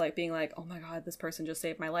even just like being like, oh my god, this person just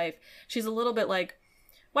saved my life, she's a little bit like,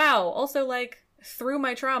 wow, also like through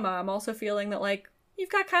my trauma, I'm also feeling that like you've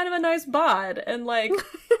got kind of a nice bod, and like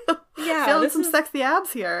yeah, feeling some sexy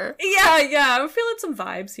abs here. Yeah, I'm feeling some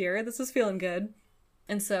vibes here. This is feeling good.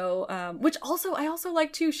 And so, which also, I also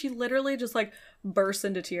like too, she literally just like bursts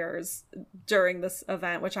into tears during this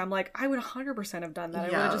event, which I'm like, I would 100% have done that. I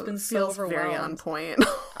would have just been so overwhelmed. Very on point.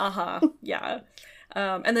 Yeah.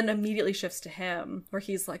 And then immediately shifts to him, where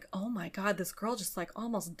he's like, oh my god, this girl just like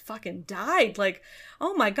almost fucking died. Like,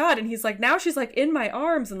 oh my god. And he's like, now she's like in my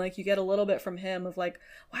arms. And like you get a little bit from him of like,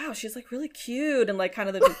 wow, she's like really cute. And like kind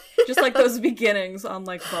of just like those beginnings on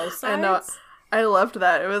like both sides. I know. I loved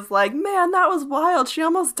that. It was like, man, that was wild. She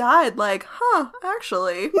almost died. Like,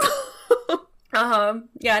 actually.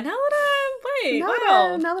 Yeah, now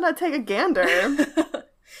that I take a gander.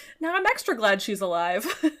 Now I'm extra glad she's alive.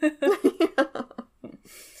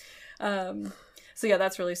 So yeah,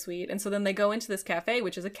 that's really sweet. And so then they go into this cafe,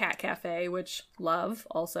 which is a cat cafe, which love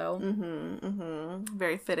also.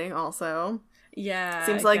 Very fitting also. Yeah.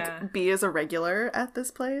 Seems like B is a regular at this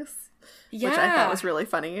place. Yeah. Which I thought was really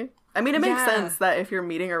funny. I mean, it makes sense that if you're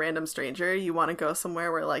meeting a random stranger, you want to go somewhere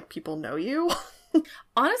where, like, people know you.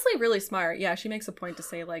 Honestly, really smart. Yeah, she makes a point to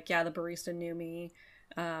say, like, yeah, the barista knew me.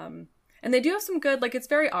 And they do have some good, like, it's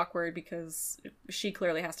very awkward because she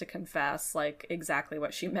clearly has to confess, like, exactly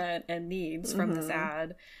what she meant and needs from this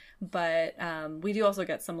ad. But we do also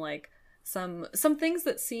get some, like, some things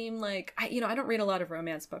that seem like, I don't read a lot of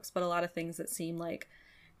romance books, but a lot of things that seem like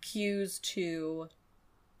cues to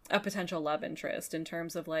a potential love interest, in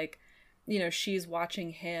terms of like, she's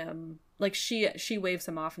watching him, like she waves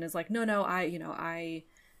him off and is like, no,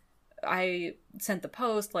 I sent the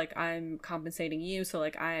post, like I'm compensating you, so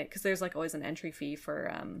like because there's like always an entry fee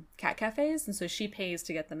for cat cafes, and so she pays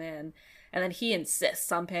to get them in, and then he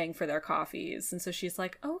insists on paying for their coffees, and so she's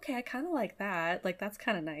like, oh, okay, I kind of like that, like that's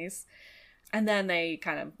kind of nice. And then they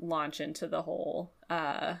kind of launch into the whole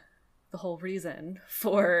reason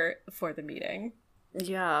for the meeting.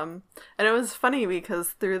 Yeah. And it was funny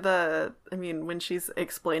because when she's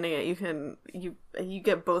explaining it, you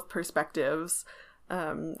get both perspectives.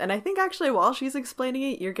 And I think actually while she's explaining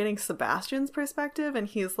it, you're getting Sebastian's perspective, and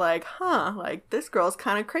he's like, like this girl's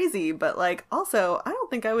kind of crazy, but like also I don't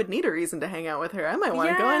think I would need a reason to hang out with her. I might want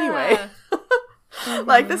to go anyway.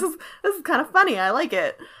 Like this is kind of funny. I like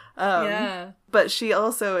it. But she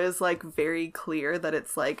also is like very clear that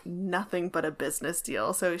it's like nothing but a business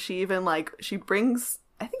deal. So she even like she brings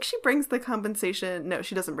the compensation. No,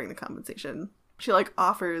 she doesn't bring the compensation. She like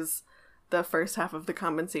offers the first half of the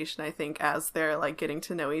compensation, I think, as they're like getting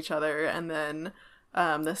to know each other, and then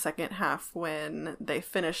the second half when they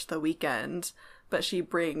finish the weekend. But she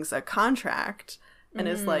brings a contract and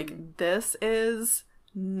is like, this is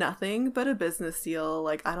nothing but a business deal.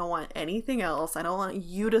 Like, I don't want anything else. I don't want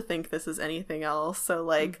you to think this is anything else. So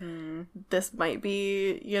like this might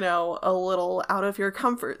be, a little out of your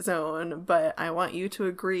comfort zone, but I want you to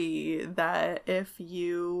agree that if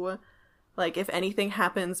anything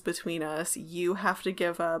happens between us, you have to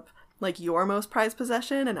give up like your most prized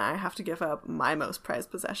possession, and I have to give up my most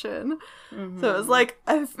prized possession. Mm-hmm. So it was like,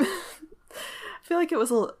 I feel like it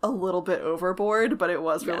was a little bit overboard, but it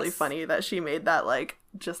was really funny that she made that like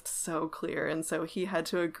just so clear. And so he had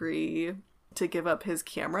to agree to give up his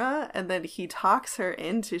camera, and then he talks her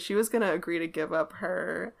into, she was going to agree to give up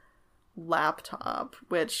her laptop,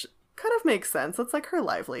 which kind of makes sense. That's like her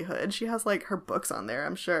livelihood. She has like her books on there,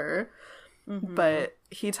 I'm sure. Mm-hmm. But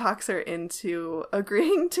he talks her into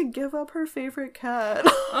agreeing to give up her favorite cat.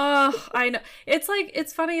 I know. It's like,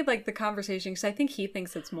 it's funny, like the conversation, because I think he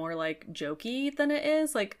thinks it's more like jokey than it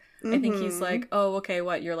is. Like, I think he's like, oh, okay,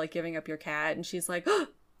 what? You're like giving up your cat? And she's like, oh,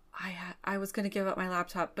 I was going to give up my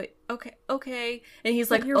laptop, but okay. And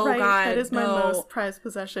he's like, oh, right. God, that is my most prized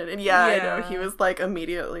possession. And I know, he was like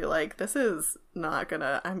immediately like, this is not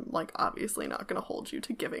gonna, I'm like obviously not gonna hold you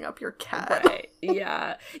to giving up your cat. Right.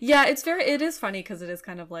 Yeah. It is funny because it is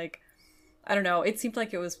kind of like, I don't know, it seemed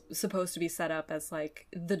like it was supposed to be set up as like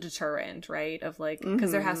the deterrent, right? Of like,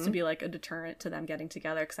 because there has to be like a deterrent to them getting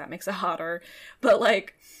together because that makes it hotter. But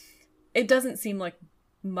like, it doesn't seem like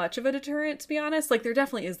much of a deterrent, to be honest. Like, there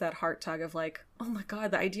definitely is that heart tug of like, oh my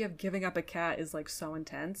God, the idea of giving up a cat is like so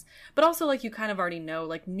intense. But also like, you kind of already know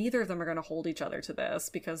like neither of them are going to hold each other to this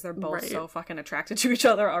because they're both so fucking attracted to each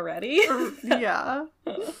other already. Yeah.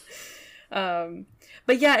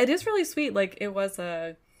 But yeah, it is really sweet. Like, it was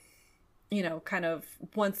a, you know, kind of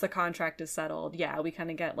once the contract is settled, we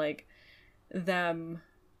kind of get like them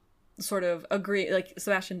sort of agree, like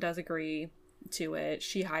Sebastian does agree to it.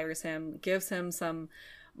 She hires him, gives him some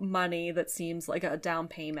money that seems like a down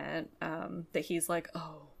payment, that he's like,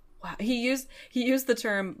 oh wow, he used the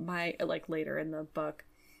term, my, like later in the book,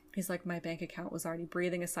 he's like, my bank account was already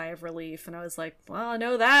breathing a sigh of relief. And I was like, well, I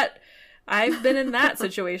know that I've been in that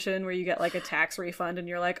situation where you get like a tax refund and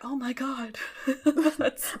you're like, oh my God.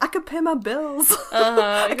 I could pay my bills.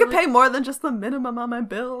 I could pay more than just the minimum on my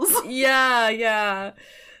bills. Yeah.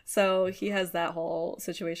 So he has that whole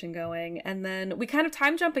situation going. And then we kind of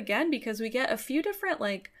time jump again because we get a few different,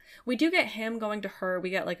 like, we do get him going to her. We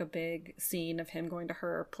get like a big scene of him going to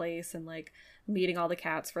her place and like meeting all the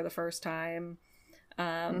cats for the first time.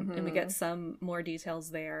 And we get some more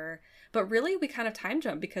details there. But really we kind of time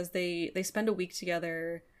jump because they spend a week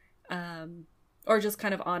together, or just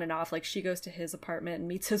kind of on and off. Like, she goes to his apartment and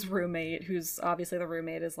meets his roommate, who's obviously the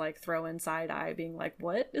roommate is like throwing side eye, being like,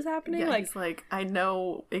 what is happening? Yeah, like, he's like, I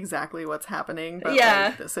know exactly what's happening, but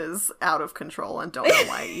like, this is out of control and don't know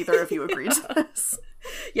why either of you agreed to this.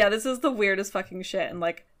 Yeah, this is the weirdest fucking shit. And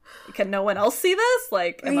like, can no one else see this?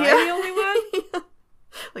 Like, am I the only one?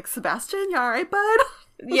 Like, Sebastian, you alright, bud?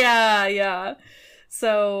 Yeah.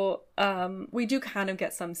 So, we do kind of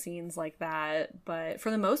get some scenes like that, but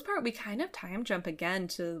for the most part, we kind of time jump again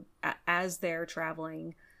to as they're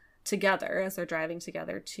traveling together, as they're driving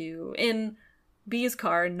together in B's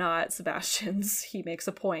car, not Sebastian's. He makes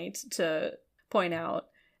a point to point out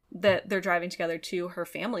that they're driving together to her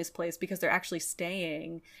family's place because they're actually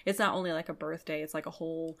staying. It's not only like a birthday, it's like a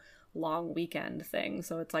whole long weekend thing.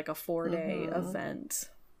 So it's like a 4-day event.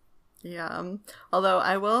 Yeah. Although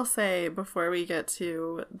I will say, before we get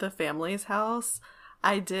to the family's house,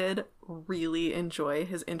 I did really enjoy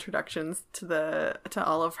his introductions to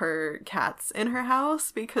all of her cats in her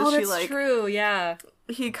house, because she like, true, yeah.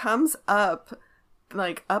 He comes up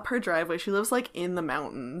her driveway. She lives like in the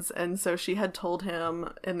mountains, and so she had told him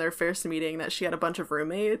in their first meeting that she had a bunch of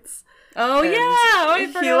roommates. Oh yeah, I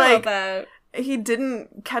forgot about that. He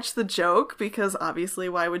didn't catch the joke because obviously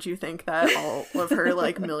why would you think that all of her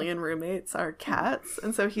like million roommates are cats?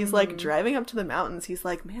 And so he's like driving up to the mountains. He's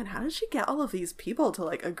like, man, how did she get all of these people to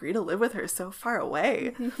like agree to live with her so far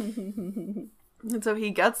away? And so he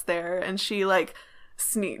gets there and she like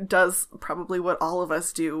does probably what all of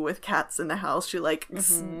us do with cats in the house. She like,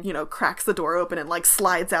 cracks the door open and like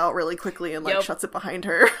slides out really quickly and like shuts it behind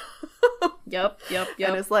her. Yep.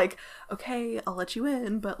 And it's like, okay, I'll let you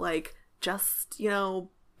in, but like, just,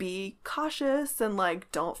 be cautious and,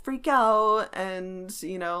 like, don't freak out and,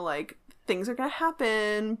 like, things are gonna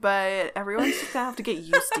happen, but everyone's just gonna have to get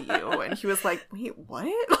used to you. And he was like, wait,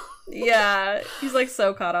 what? Yeah. He's, like,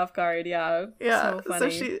 so caught off guard. Yeah. Yeah. So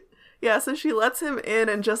funny. So she lets him in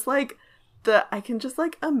and just, like, I can just,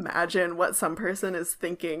 like, imagine what some person is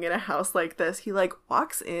thinking in a house like this. He, like,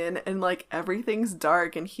 walks in and, like, everything's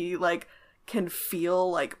dark and he, like, can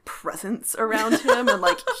feel like presence around him and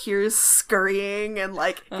like hears scurrying and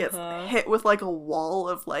like gets hit with like a wall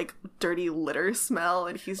of like dirty litter smell,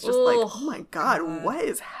 and he's just like, oh my god, what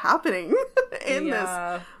is happening in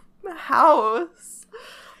this house?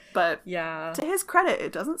 But to his credit,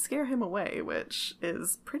 it doesn't scare him away, which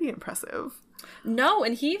is pretty impressive. No,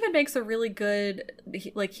 and he even makes a really good,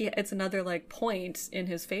 it's another, like, point in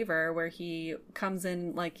his favor where he comes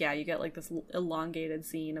in, like, yeah, you get, like, this elongated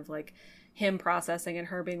scene of, like, him processing and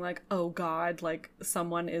her being like, oh God, like,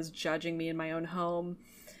 someone is judging me in my own home.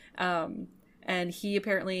 And he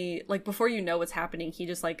apparently, like, before you know what's happening, he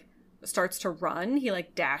just, like, starts to run. He,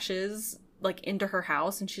 like, dashes, like, into her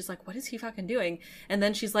house, and she's like, what is he fucking doing? And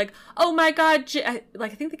then she's like, oh my God,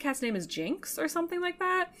 like, I think the cat's name is Jinx or something like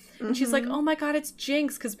that. And she's like, oh my God, it's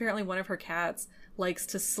Jinx, because apparently one of her cats likes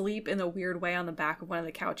to sleep in a weird way on the back of one of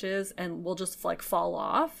the couches and will just, like, fall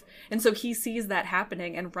off. And so he sees that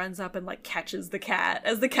happening and runs up and, like, catches the cat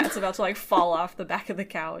as the cat's about to, like, fall off the back of the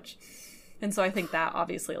couch. And so I think that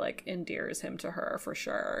obviously, like, endears him to her for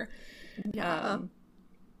sure. Yeah.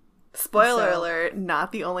 Spoiler alert,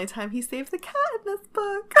 not the only time he saves the cat in this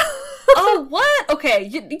book. Oh, what? Okay,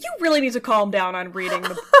 you really need to calm down on reading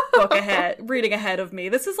the book reading ahead of me.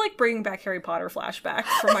 This is like bringing back Harry Potter flashbacks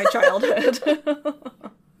from my childhood.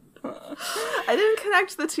 I didn't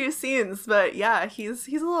connect the two scenes, but yeah, he's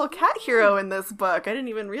a little cat hero in this book. I didn't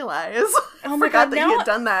even realize. Oh my God, that he had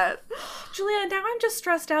done that. Julia, now I'm just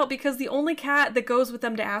stressed out because the only cat that goes with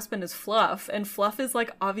them to Aspen is Fluff, and Fluff is,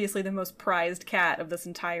 like, obviously the most prized cat of this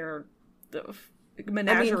entire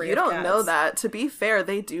menagerie. I mean, you don't know that. To be fair,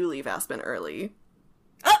 they do leave Aspen early.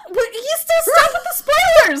 Well, you still stop with the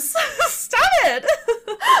spoilers! Stop it!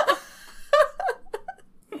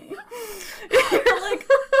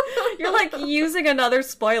 You're like using another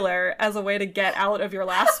spoiler as a way to get out of your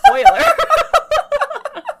last spoiler.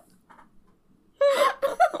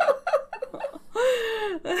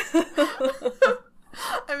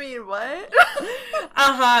 I mean, what?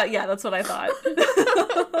 Yeah, that's what I thought.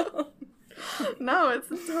 No, it's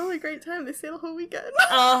a totally great time. They stay the whole weekend.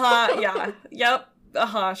 Yeah. Yep.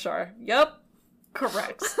 Sure. Yep.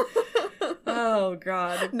 Correct. Oh,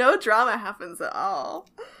 God. No drama happens at all.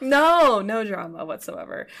 No drama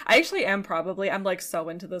whatsoever. I actually am I'm, like, so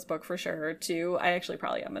into this book for sure, too. I actually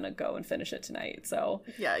probably am gonna go and finish it tonight, so.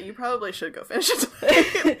 Yeah, you probably should go finish it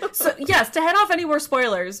tonight. So, yes, to head off any more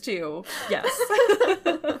spoilers, too. Yes.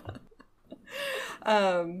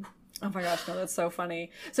 Oh my gosh, no, that's so funny.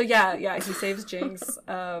 So yeah, he saves Jinx.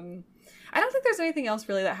 I don't think there's anything else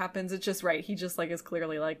really that happens. It's just, right, he just, like, is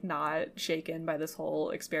clearly, like, not shaken by this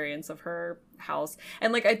whole experience of her house.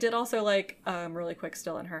 And, like, I did also, like, really quick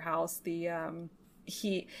still in her house,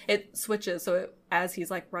 it switches, so as he's,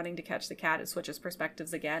 like, running to catch the cat, it switches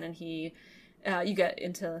perspectives again, and you get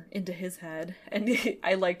into his head, and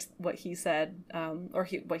I liked what he said,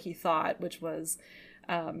 what he thought, which was,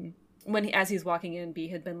 as he's walking in, Bee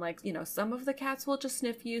had been like, you know, some of the cats will just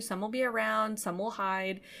sniff you, some will be around, some will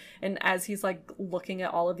hide. And as he's, like, looking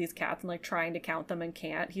at all of these cats and, like, trying to count them and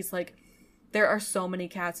can't, he's like, there are so many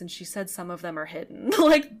cats, and she said some of them are hidden.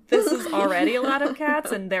 Like, this is already a lot of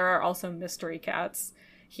cats, and there are also mystery cats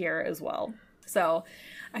here as well. So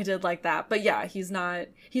I did like that. But yeah, he's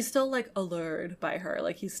still, like, allured by her.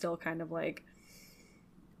 Like, he's still kind of, like,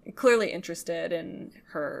 clearly interested in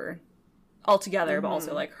her altogether, but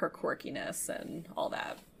also, like, her quirkiness and all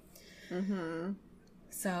that.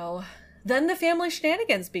 So then the family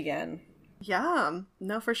shenanigans begin. Yeah,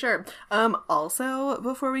 no, for sure. Also,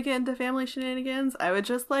 before we get into family shenanigans, I would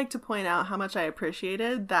just like to point out how much I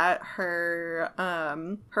appreciated that her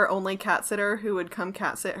only cat sitter who would come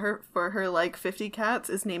cat sit her for her, like, 50 cats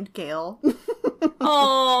is named Gail.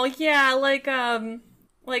 Oh, yeah, like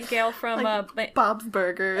Gail from like Bob's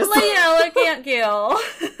Burgers. Like Aunt Gail.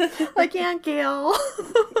 Like Aunt Gail.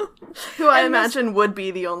 Who I imagine would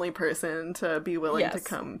be the only person to be willing to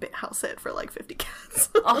come house sit for, like, 50 cats.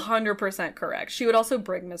 100% correct. She would also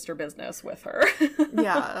bring Mr. Business with her.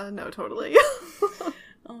 Yeah, no, totally.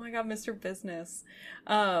 Oh my God, Mr. Business.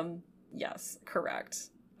 Yes, correct.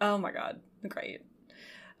 Oh my God, great.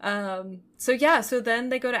 So then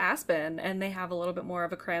they go to Aspen and they have a little bit more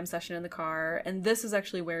of a cram session in the car, and this is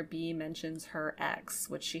actually where Bee mentions her ex,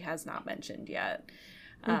 which she has not mentioned yet.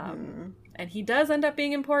 And he does end up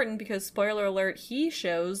being important because, spoiler alert, he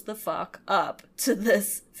shows the fuck up to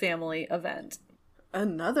this family event.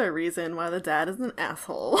 Another reason why the dad is an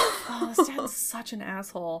asshole. Oh, this dad is such an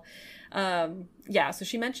asshole. Yeah, so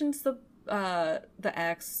she mentions the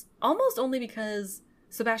ex almost only because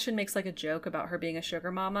Sebastian makes, like, a joke about her being a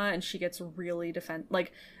sugar mama, and she gets really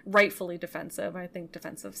rightfully defensive. I think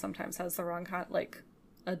defensive sometimes has the wrong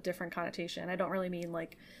a different connotation. I don't really mean,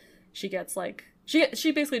 like, she gets, like,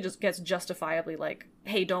 she basically just gets justifiably like,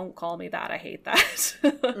 hey, don't call me that, I hate that.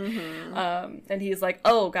 And he's like,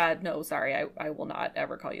 oh God, no, sorry, I will not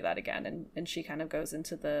ever call you that again. And she kind of goes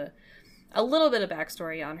into a little bit of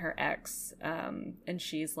backstory on her ex, and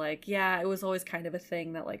she's like, yeah, it was always kind of a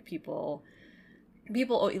thing that, like, people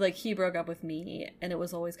people, like, he broke up with me, and it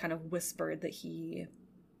was always kind of whispered that he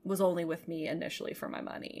was only with me initially for my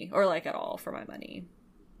money, or, like, at all for my money.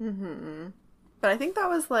 Mm-hmm. But I think that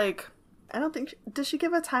was, like, I don't think, did she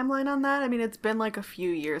give a timeline on that? I mean, it's been, like, a few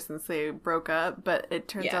years since they broke up, but it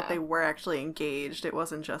turns out they were actually engaged. It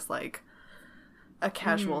wasn't just, like, a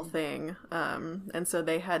casual thing. And so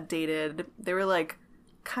they had dated, they were, like,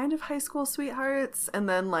 kind of high school sweethearts, and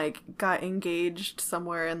then, like, got engaged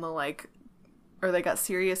somewhere in the, like, or they got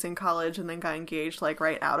serious in college and then got engaged, like,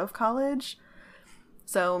 right out of college.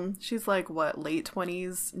 So she's, like, what, late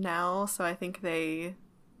 20s now? So I think they,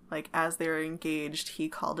 like, as they were engaged, he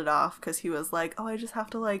called it off because he was like, oh, I just have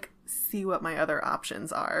to, like, see what my other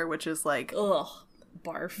options are, which is, like, ugh,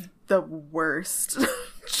 barf. The worst.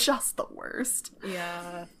 Just the worst.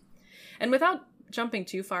 Yeah. And without jumping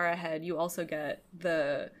too far ahead, you also get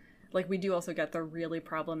we do also get the really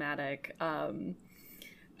problematic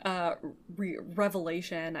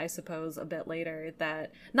revelation, I suppose, a bit later,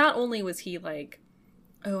 that not only was he like,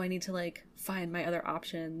 oh, I need to, like, find my other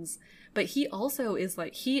options, but he also is,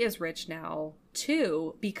 like, he is rich now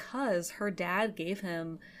too because her dad gave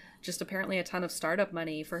him just apparently a ton of startup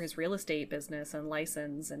money for his real estate business and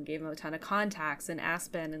license, and gave him a ton of contacts in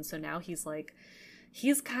Aspen. And so now he's, like,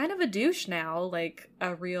 he's kind of a douche now, like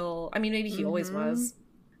a real, I mean, maybe he always was,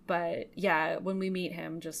 but yeah, when we meet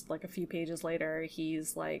him just, like, a few pages later,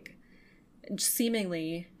 he's, like,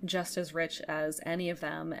 seemingly just as rich as any of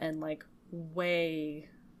them, and, like, way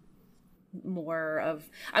more of,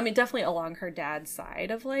 I mean, definitely along her dad's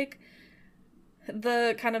side of, like,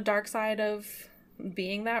 the kind of dark side of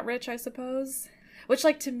being that rich, I suppose. Which,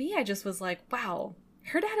 like, to me, I just was like, wow,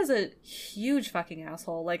 her dad is a huge fucking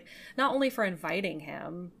asshole. Like, not only for inviting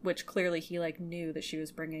him, which clearly he, like, knew that she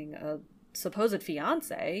was bringing a supposed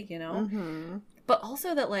fiance, you know? Mm-hmm. But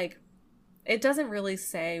also that, like, it doesn't really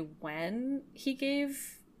say when he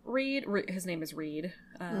gave Reed, his name is Reed,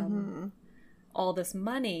 all this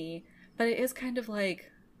money, but it is kind of like,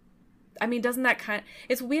 I mean, doesn't that kind,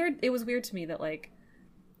 it's weird, it was weird to me that, like,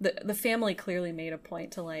 the family clearly made a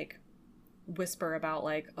point to, like, whisper about,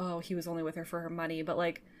 like, oh, he was only with her for her money, but,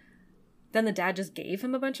 like, then the dad just gave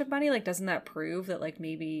him a bunch of money. Like, doesn't that prove that, like,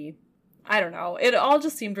 maybe, I don't know, it all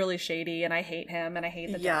just seemed really shady, and I hate him, and I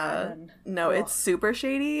hate the dad. And, no, it's super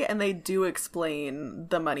shady, and they do explain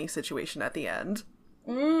the money situation at the end.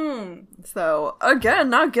 So, again,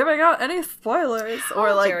 not giving out any spoilers.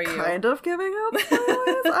 Or, like, kind of giving out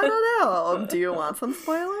spoilers? I don't know. Do you want some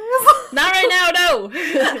spoilers? Not right now, no!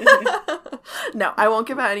 No, I won't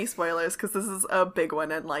give out any spoilers, because this is a big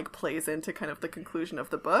one and, like, plays into kind of the conclusion of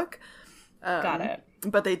the book. Got it.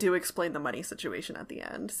 But they do explain the money situation at the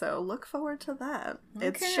end, so look forward to that. Okay.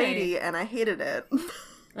 It's shady, and I hated it.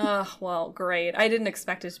 Well, great. I didn't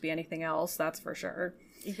expect it to be anything else, that's for sure.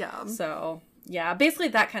 Yeah. So, yeah, basically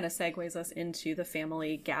that kind of segues us into the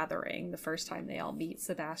family gathering, the first time they all meet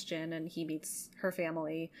Sebastian, and he meets her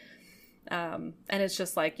family. And it's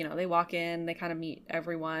just like, you know, they walk in, they kind of meet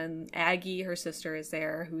everyone. Aggie, her sister, is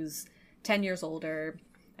there, who's 10 years older,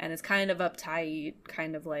 and is kind of uptight,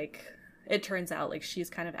 kind of like, it turns out, like,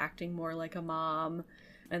 she's kind of acting more like a mom,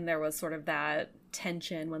 and there was sort of that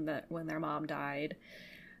tension when their mom died,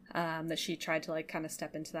 that she tried to, like, kind of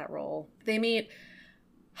step into that role. They meet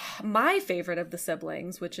my favorite of the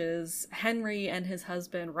siblings, which is Henry and his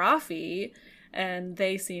husband Rafi, and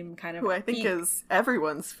they seem kind of, who I think is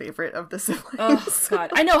everyone's favorite of the siblings. Oh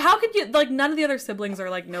god, I know, how could you, like, none of the other siblings are,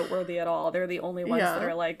 like, noteworthy at all. They're the only ones that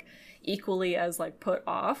are, like, equally as, like, put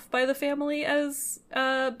off by the family as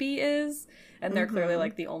B is, and they're clearly,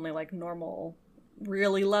 like, the only, like, normal,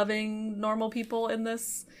 really loving normal people in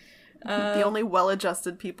this. The only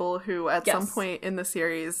well-adjusted people who at some point in the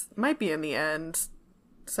series might be in the end.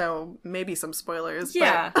 So maybe some spoilers.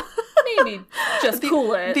 Yeah, but maybe just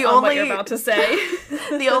cool it the on only, what you're about to say.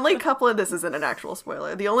 The only couple, and this isn't an actual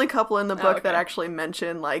spoiler, the only couple in the book that actually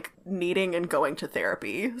mention, like, needing and going to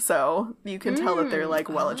therapy. So you can tell that they're, like,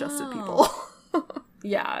 well-adjusted people.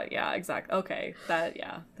 Yeah, exactly. Okay, that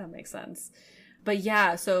makes sense. But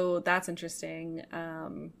yeah, so that's interesting,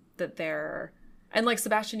 that they're, and, like,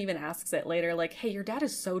 Sebastian even asks it later, like, hey, your dad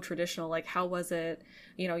is so traditional, like, how was it,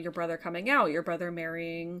 you know, your brother coming out, your brother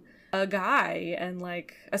marrying a guy, and,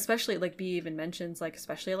 like, especially, like, B even mentions, like,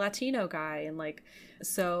 especially a Latino guy, and, like,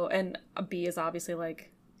 so, and B is obviously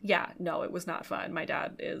like, yeah, no, it was not fun, my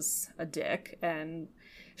dad is a dick, and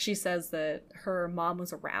she says that her mom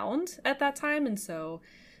was around at that time, and so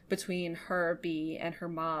between her, B, and her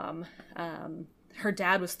mom, her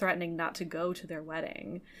dad was threatening not to go to their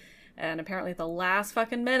wedding. And apparently at the last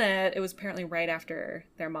fucking minute, it was apparently right after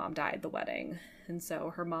their mom died, the wedding. And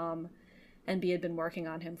so her mom and B had been working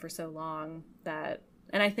on him for so long that,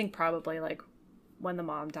 and I think probably like when the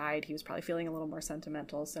mom died, he was probably feeling a little more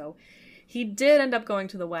sentimental. So he did end up going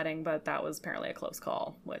to the wedding, but that was apparently a close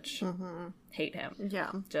call, which hate him.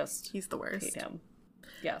 Yeah. Just he's the worst. Hate him.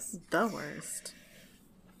 Yes. The worst.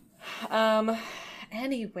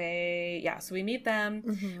 Anyway, yeah, so we meet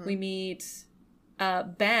them. We meet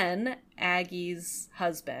Ben, Aggie's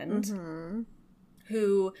husband,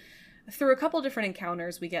 who through a couple different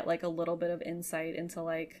encounters we get like a little bit of insight into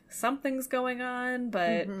like something's going on,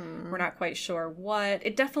 but we're not quite sure what.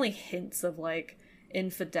 It definitely hints of like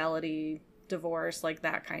infidelity, divorce, like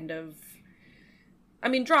that kind of, I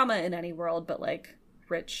mean, drama in any world, but like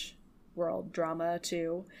rich world drama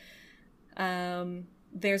too.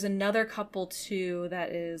 There's another couple too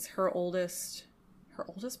that is her oldest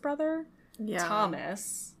brother,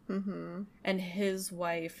 Thomas, and his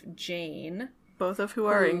wife Jane, both of who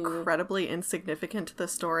are incredibly insignificant to the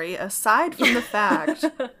story, aside from the fact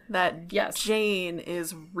that Jane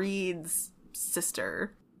is Reed's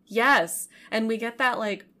sister. Yes, and we get that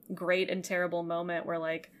like great and terrible moment where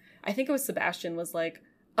like I think it was Sebastian was like,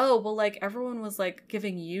 oh well, like everyone was like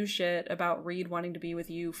giving you shit about Reed wanting to be with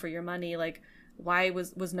you for your money, like why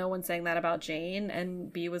was no one saying that about Jane?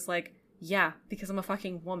 And B was like, yeah, because I'm a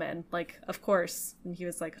fucking woman, like of course. And he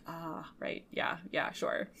was like, ah, right, yeah,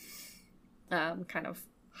 sure. Kind of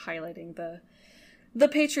highlighting the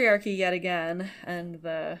patriarchy yet again, and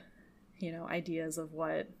the, you know, ideas of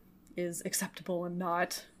what is acceptable and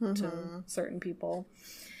not to certain people.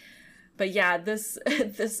 But yeah, this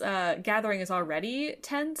gathering is already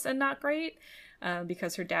tense and not great,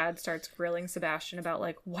 because her dad starts grilling Sebastian about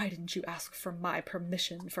like, why didn't you ask for my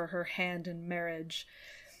permission for her hand in marriage,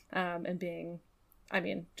 and being, I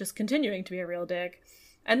mean, just continuing to be a real dick.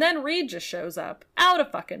 And then Reed just shows up out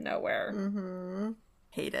of fucking nowhere.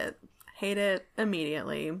 Hate it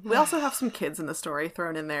immediately. We also have some kids in the story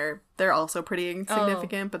thrown in there. They're also pretty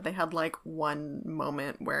insignificant, but they had like one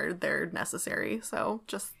moment where they're necessary. So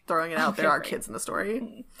just throwing it out, there are kids in the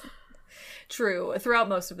story. True. Throughout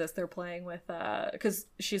most of this, they're playing with, because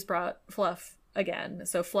she's brought Fluff again.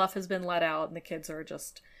 So Fluff has been let out and the kids are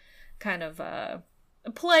just kind of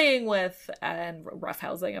playing with and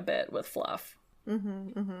roughhousing a bit with Fluff.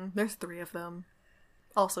 There's 3 of them.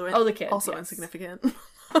 Also, the kids, also insignificant.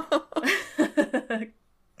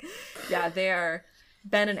 Yeah, they are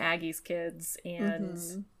Ben and Aggie's kids,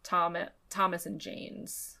 and Thomas and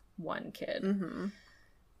Jane's one kid.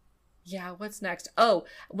 Yeah, what's next? Oh,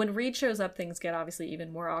 when Reed shows up, things get obviously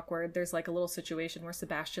even more awkward. There's like a little situation where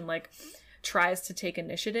Sebastian like tries to take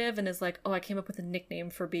initiative and is like, oh, I came up with a nickname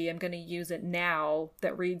for B. I'm going to use it now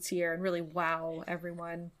that Reed's here and really wow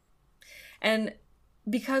everyone. And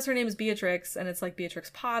because her name is Beatrix, and it's like Beatrix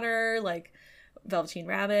Potter, like Velveteen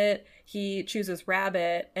Rabbit, he chooses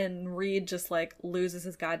Rabbit, and Reed just like loses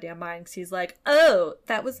his goddamn mind because he's like, oh,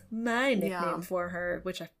 that was my nickname for her,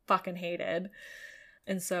 which I fucking hated.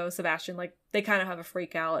 And so Sebastian, like, they kind of have a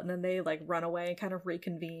freak out, and then they like run away and kind of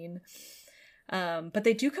reconvene. But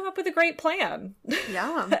they do come up with a great plan.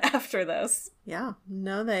 Yeah. After this. Yeah.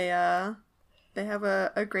 No, they have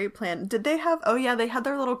a great plan. Did they have... Oh, yeah, they had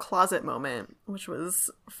their little closet moment, which was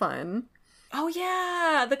fun. Oh,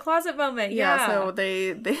 yeah, the closet moment, yeah. So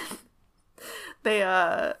they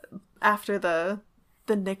after the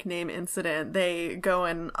nickname incident, they go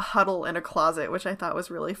and huddle in a closet, which I thought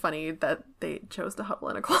was really funny that they chose to huddle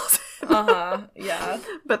in a closet. Yeah.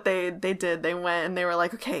 But they did. They went and they were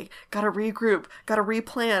like, okay, gotta regroup, gotta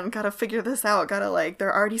replan, gotta figure this out, gotta like,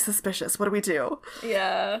 they're already suspicious. What do we do?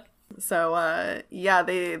 Yeah. So, yeah,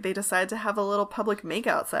 they decided to have a little public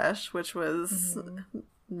makeout sesh, which was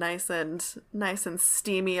nice and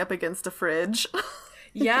steamy up against a fridge.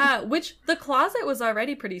 Yeah, which the closet was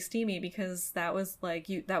already pretty steamy because that was like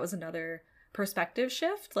that was another perspective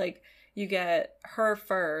shift. Like you get her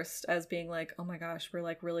first as being like, oh my gosh, we're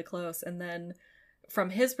like really close, and then from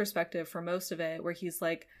his perspective for most of it, where he's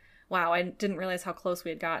like, wow, I didn't realize how close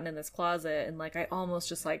we had gotten in this closet, and like I almost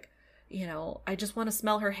just like, you know, I just want to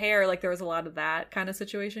smell her hair. Like there was a lot of that kind of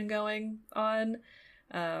situation going on.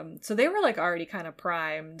 So they were like already kind of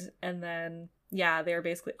primed, and then yeah, they're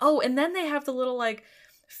basically, oh, and then they have the little like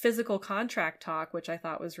physical contract talk, which I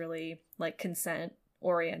thought was really like consent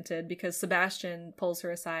oriented, because Sebastian pulls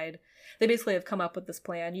her aside. They basically have come up with this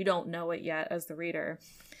plan. You don't know it yet as the reader,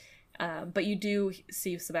 but you do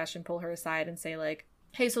see Sebastian pull her aside and say like,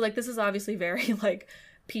 hey, so like this is obviously very like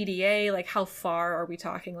PDA, like how far are we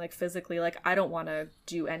talking like physically? Like I don't want to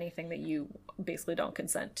do anything that you basically don't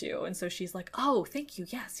consent to. And so she's like, oh, thank you,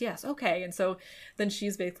 yes, okay. And so then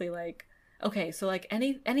she's basically like, okay, so like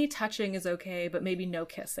any touching is okay, but maybe no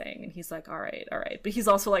kissing. And he's like, all right. But he's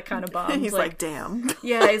also like kind of bummed. He's like, damn.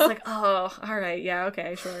 Yeah, he's like, oh, all right, yeah,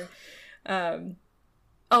 okay, sure.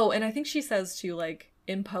 Oh, and I think she says too, like,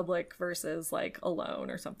 in public versus like alone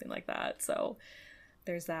or something like that. So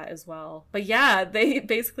there's that as well. But yeah, they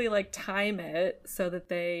basically like time it so that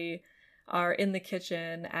they are in the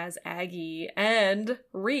kitchen as Aggie and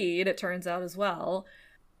Reed, it turns out as well,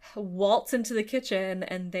 waltz into the kitchen,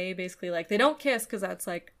 and they basically like, they don't kiss because that's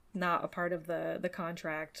like not a part of the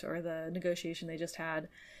contract or the negotiation they just had,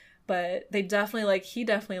 but they definitely like, he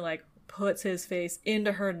definitely like puts his face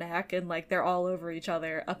into her neck, and like they're all over each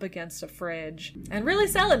other up against a fridge and really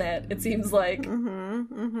selling it seems like.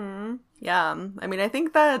 Yeah, I mean, I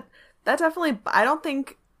think that definitely, I don't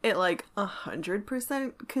think it like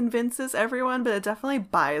 100% convinces everyone, but it definitely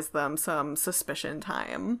buys them some suspicion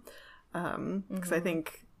time, because I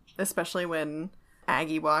think especially when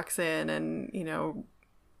Aggie walks in and, you know,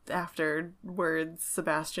 afterwards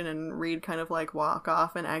Sebastian and Reed kind of like walk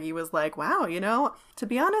off, and Aggie was like, wow, you know, to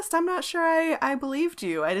be honest, I'm not sure I believed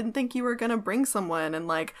you. I didn't think you were gonna bring someone, and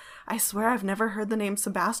like, I swear I've never heard the name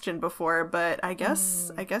Sebastian before, but I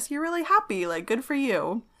guess you're really happy, like, good for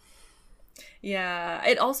you. Yeah,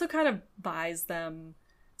 it also kind of buys them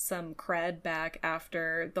some cred back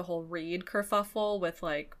after the whole Reed kerfuffle with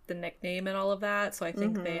like the nickname and all of that, so I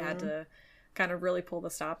think they had to kind of really pull the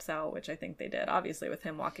stops out, which I think they did. Obviously with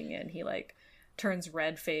him walking in, he like turns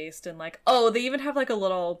red-faced, and like, oh, they even have like a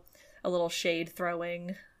little shade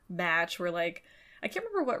throwing match where like, I can't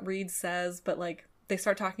remember what Reed says, but like they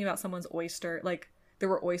start talking about someone's oyster, like there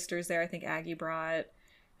were oysters there, I think Aggie brought,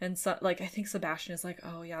 and so like I think Sebastian is like,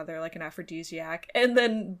 oh yeah, they're like an aphrodisiac, and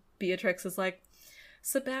then Beatrix is like,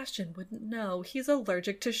 Sebastian wouldn't know, he's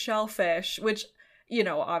allergic to shellfish, which, you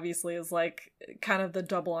know, obviously is like kind of the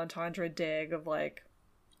double entendre dig of like,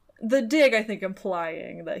 the dig I think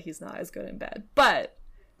implying that he's not as good in bed, but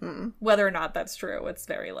whether or not that's true, it's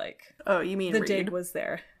very like, oh, you mean the Reed? dig was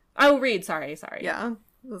there. Oh, Reed, sorry. Yeah, it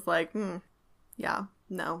was like, yeah,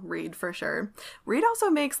 no, Reed for sure. Reed also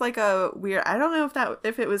makes like a weird, I don't know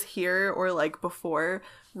if it was here or like before,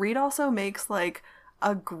 Reed also makes like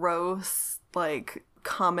a gross like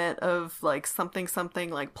comment of like something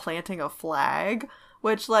like planting a flag,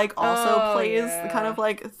 which like also plays kind of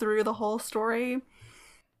like through the whole story.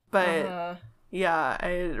 But yeah,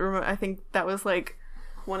 I think that was like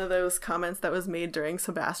one of those comments that was made during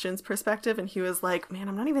Sebastian's perspective, and he was like, man,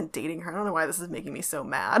 I'm not even dating her, I don't know why this is making me so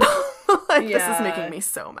mad. Like, this is making me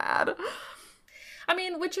so mad. I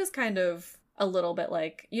mean, which is kind of a little bit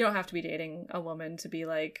like, you don't have to be dating a woman to be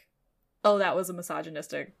like, oh, that was a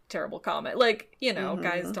misogynistic, terrible comment. Like, you know,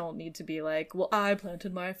 guys don't need to be like, well, I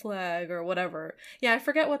planted my flag or whatever. Yeah, I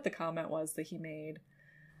forget what the comment was that he made.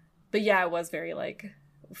 But yeah, it was very, like,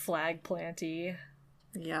 flag planty.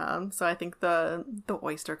 Yeah, so I think the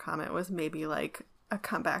oyster comment was maybe, like, a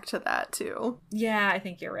comeback to that, too. Yeah, I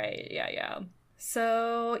think you're right. Yeah.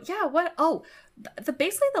 So, yeah, what? Oh,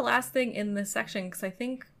 basically the last thing in this section, because I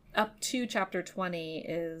think up to chapter 20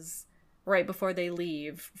 is right before they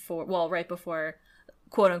leave right before,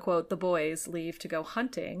 quote unquote, the boys leave to go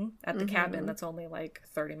hunting at the cabin that's only like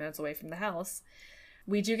 30 minutes away from the house.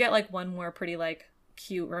 We do get like one more pretty like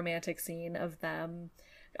cute romantic scene of them.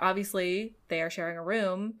 Obviously, they are sharing a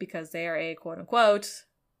room because they are a quote unquote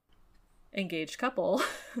engaged couple.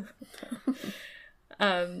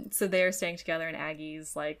 So they are staying together in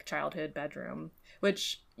Aggie's like childhood bedroom,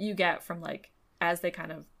 which you get from like as they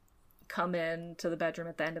kind of come in to the bedroom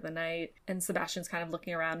at the end of the night, and Sebastian's kind of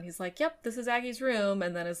looking around and he's like, yep, this is Aggie's room,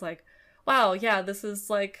 and then is like, wow, yeah, this is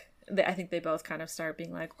like, I think they both kind of start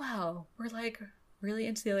being like, wow, we're like really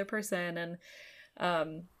into the other person,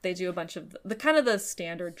 and they do a bunch of the kind of the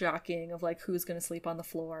standard jockeying of like who's gonna sleep on the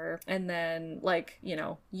floor, and then like, you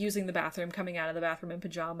know, using the bathroom, coming out of the bathroom in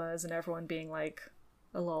pajamas, and everyone being like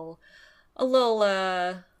a little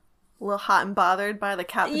hot and bothered by the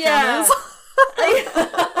cat pajamas. Yeah.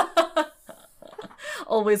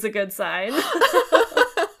 Always a good sign.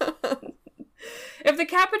 If the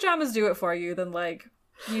cat pajamas do it for you, then like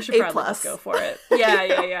you should probably just go for it.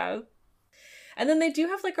 Yeah. And then they do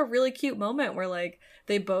have like a really cute moment where like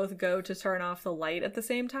they both go to turn off the light at the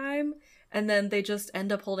same time, and then they just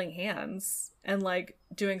end up holding hands and like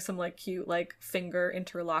doing some like cute like finger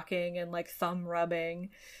interlocking and like thumb rubbing.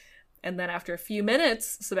 And then after a few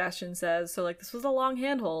minutes, Sebastian says, so like this was a long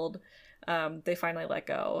handhold. They finally let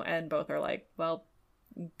go, and both are like, well,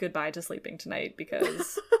 goodbye to sleeping tonight,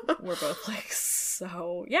 because we're both like,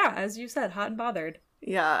 so yeah, as you said, hot and bothered.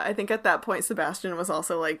 Yeah, I think at that point Sebastian was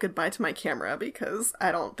also like, goodbye to my camera, because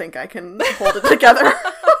I don't think I can hold it together.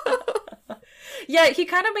 Yeah, he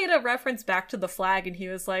kind of made a reference back to the flag, and he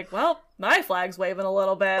was like, well, my flag's waving a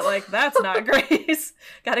little bit. Like, that's not great.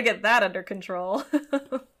 Gotta get that under control.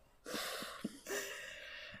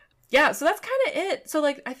 Yeah, so that's kind of it. So,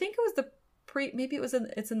 like, I think it was maybe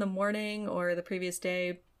it's in the morning or the previous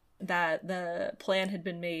day that the plan had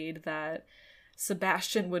been made that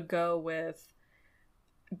Sebastian would go with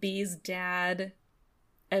Bee's dad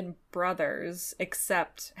and brothers,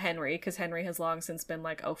 except Henry, because Henry has long since been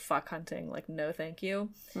like, oh, fuck hunting, like, no thank you.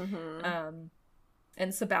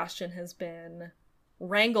 And Sebastian has been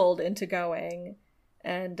wrangled into going,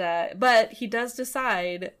 and but he does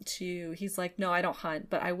decide he's like, no, I don't hunt,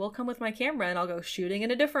 but I will come with my camera and I'll go shooting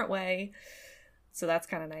in a different way. So that's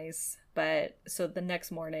kind of nice. But so the next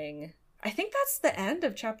morning, I think that's the end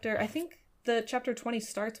of I think the chapter 20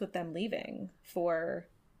 starts with them leaving for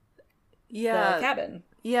the cabin.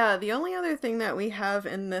 Yeah, the only other thing that we have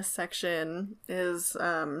in this section is,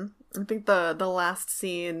 I think the last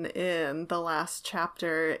scene in the last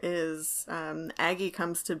chapter is, Aggie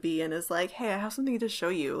comes to Bee and is like, hey, I have something to show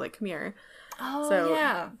you, like, come here. Oh, so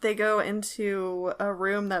yeah. They go into a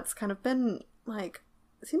room that's kind of been, like,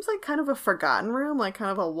 it seems like kind of a forgotten room, like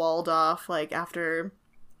kind of a walled off, like, after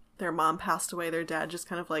their mom passed away, their dad just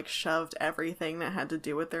kind of, like, shoved everything that had to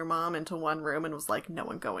do with their mom into one room and was like, no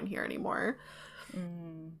one go in here anymore.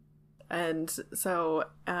 And so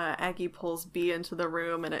Aggie pulls Bee into the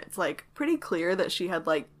room, and it's, like, pretty clear that she had,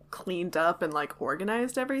 like, cleaned up and, like,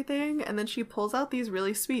 organized everything, and then she pulls out these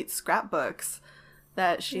really sweet scrapbooks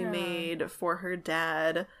that she made for her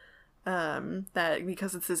dad, that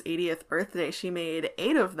because it's his 80th birthday, she made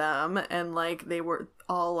 8 of them, and, like, they were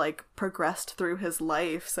all, like, progressed through his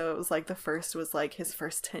life. So it was, like, the first was, like, his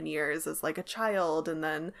first 10 years as, like, a child, and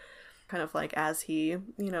then kind of, like, as he,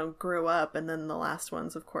 you know, grew up, and then the last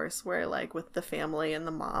ones, of course, were, like, with the family and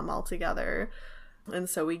the mom all together. And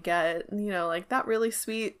so we get, you know, like, that really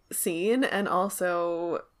sweet scene, and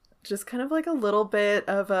also just kind of, like, a little bit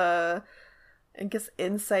of a, I guess,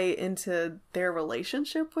 insight into their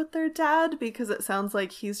relationship with their dad, because it sounds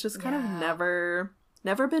like he's just kind of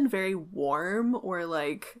never been very warm, or,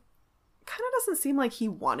 like, kind of doesn't seem like he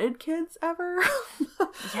wanted kids ever.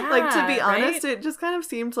 Like, to be honest, it just kind of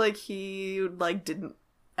seemed like he, like, didn't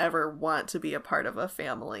ever want to be a part of a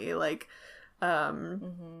family. Like,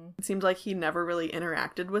 it seemed like he never really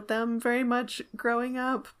interacted with them very much growing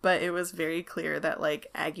up, but it was very clear that, like,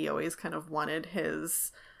 Aggie always kind of wanted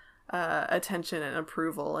his attention and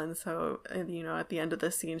approval, and so, you know, at the end of the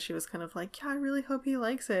scene, she was kind of like, yeah, I really hope he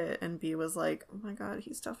likes it, and Bee was like, oh my god,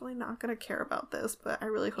 he's definitely not gonna care about this, but I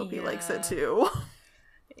really hope he likes it too.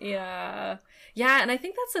 Yeah, and I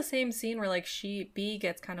think that's the same scene where, like, Bee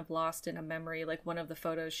gets kind of lost in a memory. Like, one of the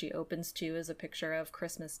photos she opens to is a picture of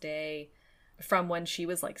Christmas Day from when she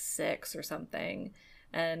was, like, 6 or something,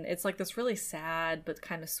 and it's, like, this really sad but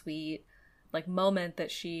kind of sweet, like, moment that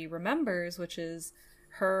she remembers, which is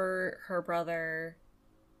her brother,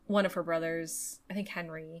 one of her brothers, I think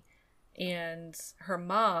Henry, and her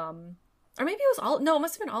mom, or maybe it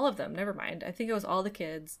must have been all of them, never mind, I think it was all the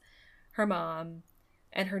kids, her mom,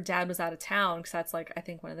 and her dad was out of town, because that's, like, I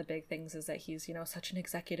think one of the big things is that he's, you know, such an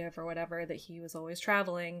executive or whatever, that he was always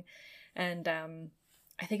traveling, and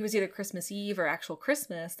I think it was either Christmas Eve or actual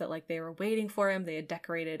Christmas that, like, they were waiting for him, they had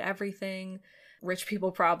decorated everything, rich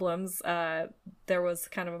people problems. There was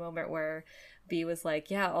kind of a moment where Bee was like,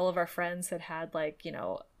 yeah, all of our friends had like, you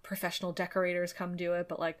know, professional decorators come do it,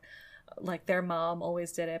 but like their mom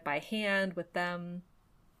always did it by hand with them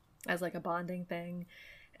as, like, a bonding thing,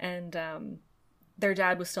 and their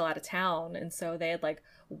dad was still out of town, and so they had, like,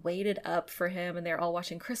 waited up for him, and they're all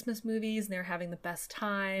watching Christmas movies, and they're having the best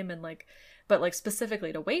time, and, like, but, like,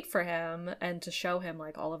 specifically to wait for him and to show him,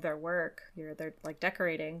 like, all of their work, they're, like,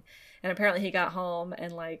 decorating, and apparently he got home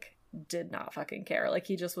and, like, did not fucking care. Like,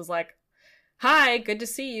 he just was like, hi, good to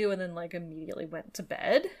see you, and then, like, immediately went to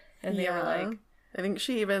bed, and they were like, I think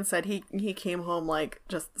she even said he came home, like,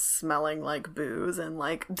 just smelling like booze, and,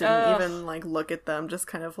 like, didn't even, like, look at them, just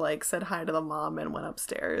kind of, like, said hi to the mom and went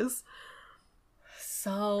upstairs.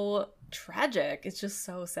 So tragic. It's just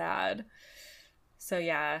so sad. So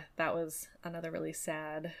yeah, that was another really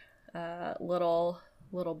sad little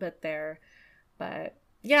bit there. But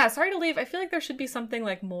yeah, sorry to leave. I feel like there should be something,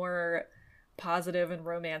 like, more positive and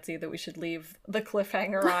romancy that we should leave the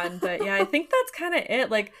cliffhanger on, but yeah, I think that's kind of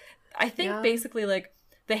it. Like, I think basically, like,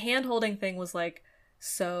 the hand-holding thing was, like,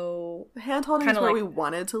 so... The hand-holding is where, like, we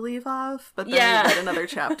wanted to leave off, but then we read another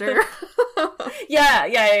chapter. Yeah,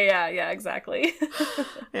 exactly.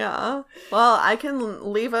 Yeah. Well, I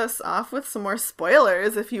can leave us off with some more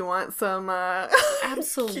spoilers if you want some,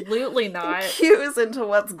 Absolutely not. Cues into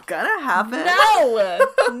what's gonna happen.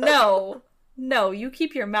 No! No, you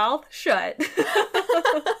keep your mouth shut.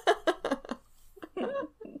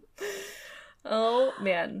 Oh,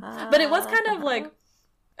 man. But it was kind of, like,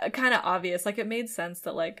 kind of obvious. Like, it made sense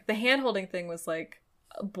that, like, the hand-holding thing was, like,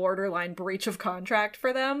 a borderline breach of contract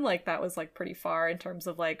for them. Like, that was, like, pretty far in terms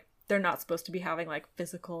of, like, they're not supposed to be having, like,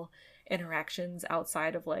 physical interactions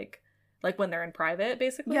outside of, like when they're in private,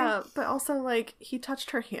 basically. Yeah, but also, like, he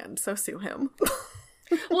touched her hand, so sue him.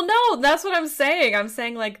 Well, no, that's what I'm saying. I'm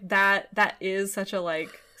saying, like, that is such a,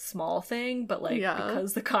 like, small thing, but, like,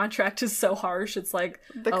 because the contract is so harsh, it's like,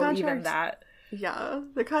 even that. Yeah,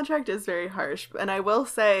 the contract is very harsh. And I will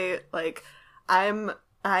say, like,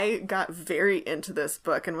 I got very into this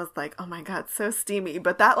book and was like, oh my god, so steamy.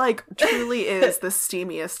 But that, like, truly is the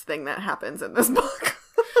steamiest thing that happens in this book.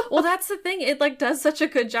 Well, that's the thing. It, like, does such a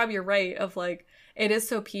good job, you're right, of, like, it is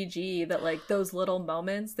so PG that, like, those little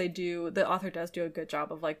moments, the author does do a good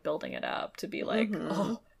job of, like, building it up to be like,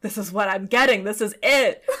 oh, this is what I'm getting. This is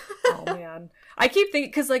it. Oh, man. I keep thinking,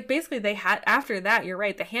 because, like, basically they had, after that, you're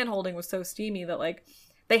right, the hand-holding was so steamy that, like,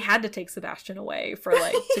 they had to take Sebastian away for,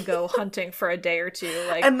 like, to go hunting for a day or two.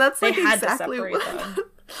 Like, and that's, like, they had exactly to separate them.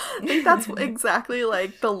 I think that's exactly,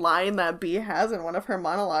 like, the line that Bea has in one of her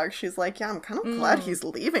monologues. She's like, yeah, I'm kind of glad he's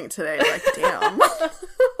leaving today. Like, damn.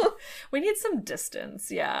 We need some distance.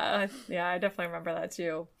 Yeah, I definitely remember that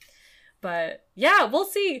too. But yeah, we'll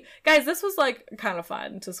see. Guys, this was, like, kind of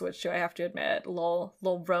fun to switch to, I have to admit. Little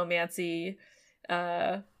romancy,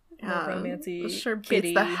 romancy sure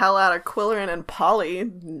kitty. Beats the hell out of Quillerin and Polly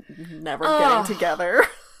never getting together.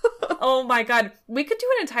 Oh my god. We could do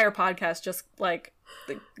an entire podcast just, like,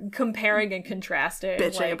 comparing and contrasting.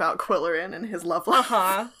 Bitching, like, about Quillerin and his love life.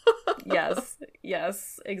 Uh-huh.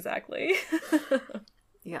 Yes, exactly.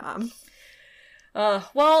 Yeah.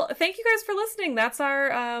 Well, thank you guys for listening. That's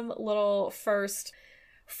our little first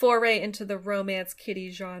foray into the romance kitty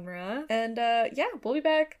genre. And yeah, we'll be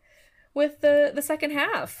back with the second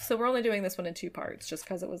half. So we're only doing this one in 2 parts just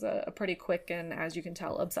because it was a pretty quick and, as you can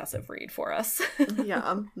tell, obsessive read for us.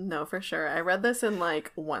 Yeah, no, for sure. I read this in,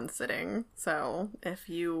 like, 1 sitting. So if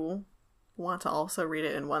you want to also read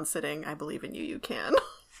it in 1 sitting, I believe in you, you can.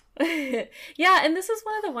 Yeah, and this is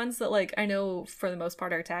one of the ones that, like, I know for the most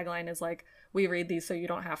part our tagline is, like, we read these so you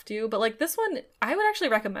don't have to. But, like, this one, I would actually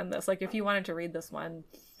recommend this. Like, if you wanted to read this one,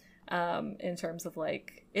 in terms of,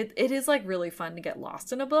 like, it is, like, really fun to get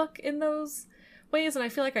lost in a book in those ways. And I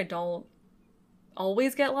feel like I don't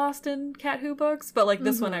always get lost in Cat Who books. But, like,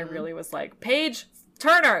 this one I really was like, Paige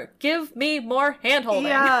Turner, give me more hand-holding.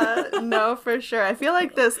 Yeah, no, for sure. I feel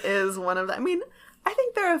like this is one of the... I mean, I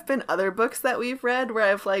think there have been other books that we've read where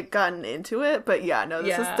I've, like, gotten into it. But yeah, no,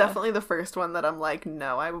 this is definitely the first one that I'm like,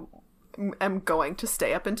 no, I am going to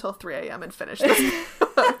stay up until 3 a.m. and finish this.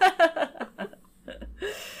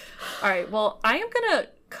 All right, well, I am going to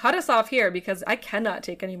cut us off here because I cannot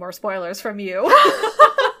take any more spoilers from you.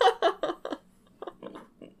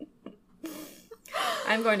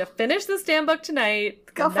 I'm going to finish this damn book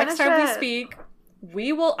tonight. Go next time we speak,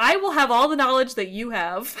 I will have all the knowledge that you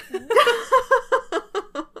have.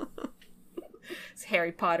 It's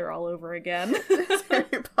Harry Potter all over again. It's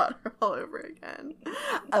Harry Potter all over again.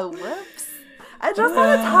 Oh, whoops. I just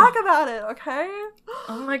want to talk about it, okay?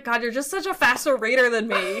 Oh my god, you're just such a faster reader than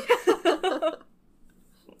me.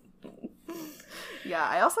 Yeah,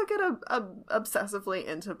 I also get obsessively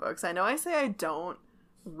into books. I know I say I don't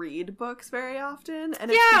read books very often, and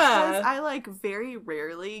it's because I, like, very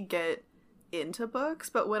rarely get into books,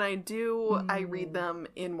 but when I do, I read them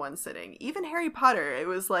in 1 sitting. Even Harry Potter, it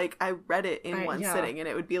was like I read it in one sitting, and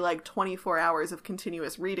it would be like 24 hours of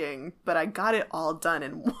continuous reading, but I got it all done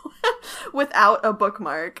in without a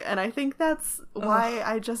bookmark. And I think that's why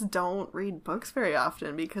I just don't read books very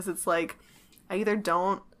often, because it's like I either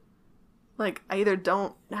don't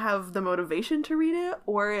have the motivation to read it,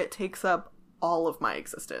 or it takes up all of my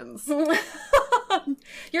existence.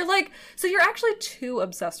 You're like, so you're actually too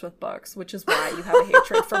obsessed with books, which is why you have a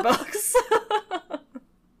hatred for books.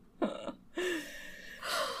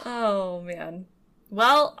 Oh, man.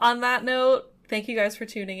 Well, on that note, thank you guys for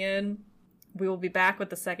tuning in. We will be back with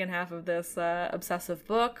the second half of this obsessive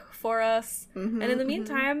book for us. And in the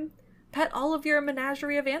meantime, pet all of your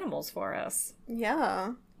menagerie of animals for us.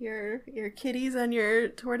 Yeah. Your kitties and your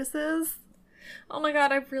tortoises. Oh my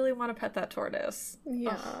god, I really want to pet that tortoise.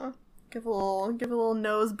 Yeah. Ugh. Give a little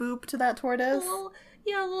nose boop to that tortoise. A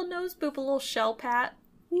little nose boop, a little shell pat.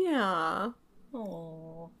 Yeah.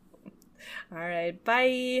 Oh. All right,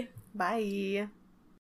 bye. Bye.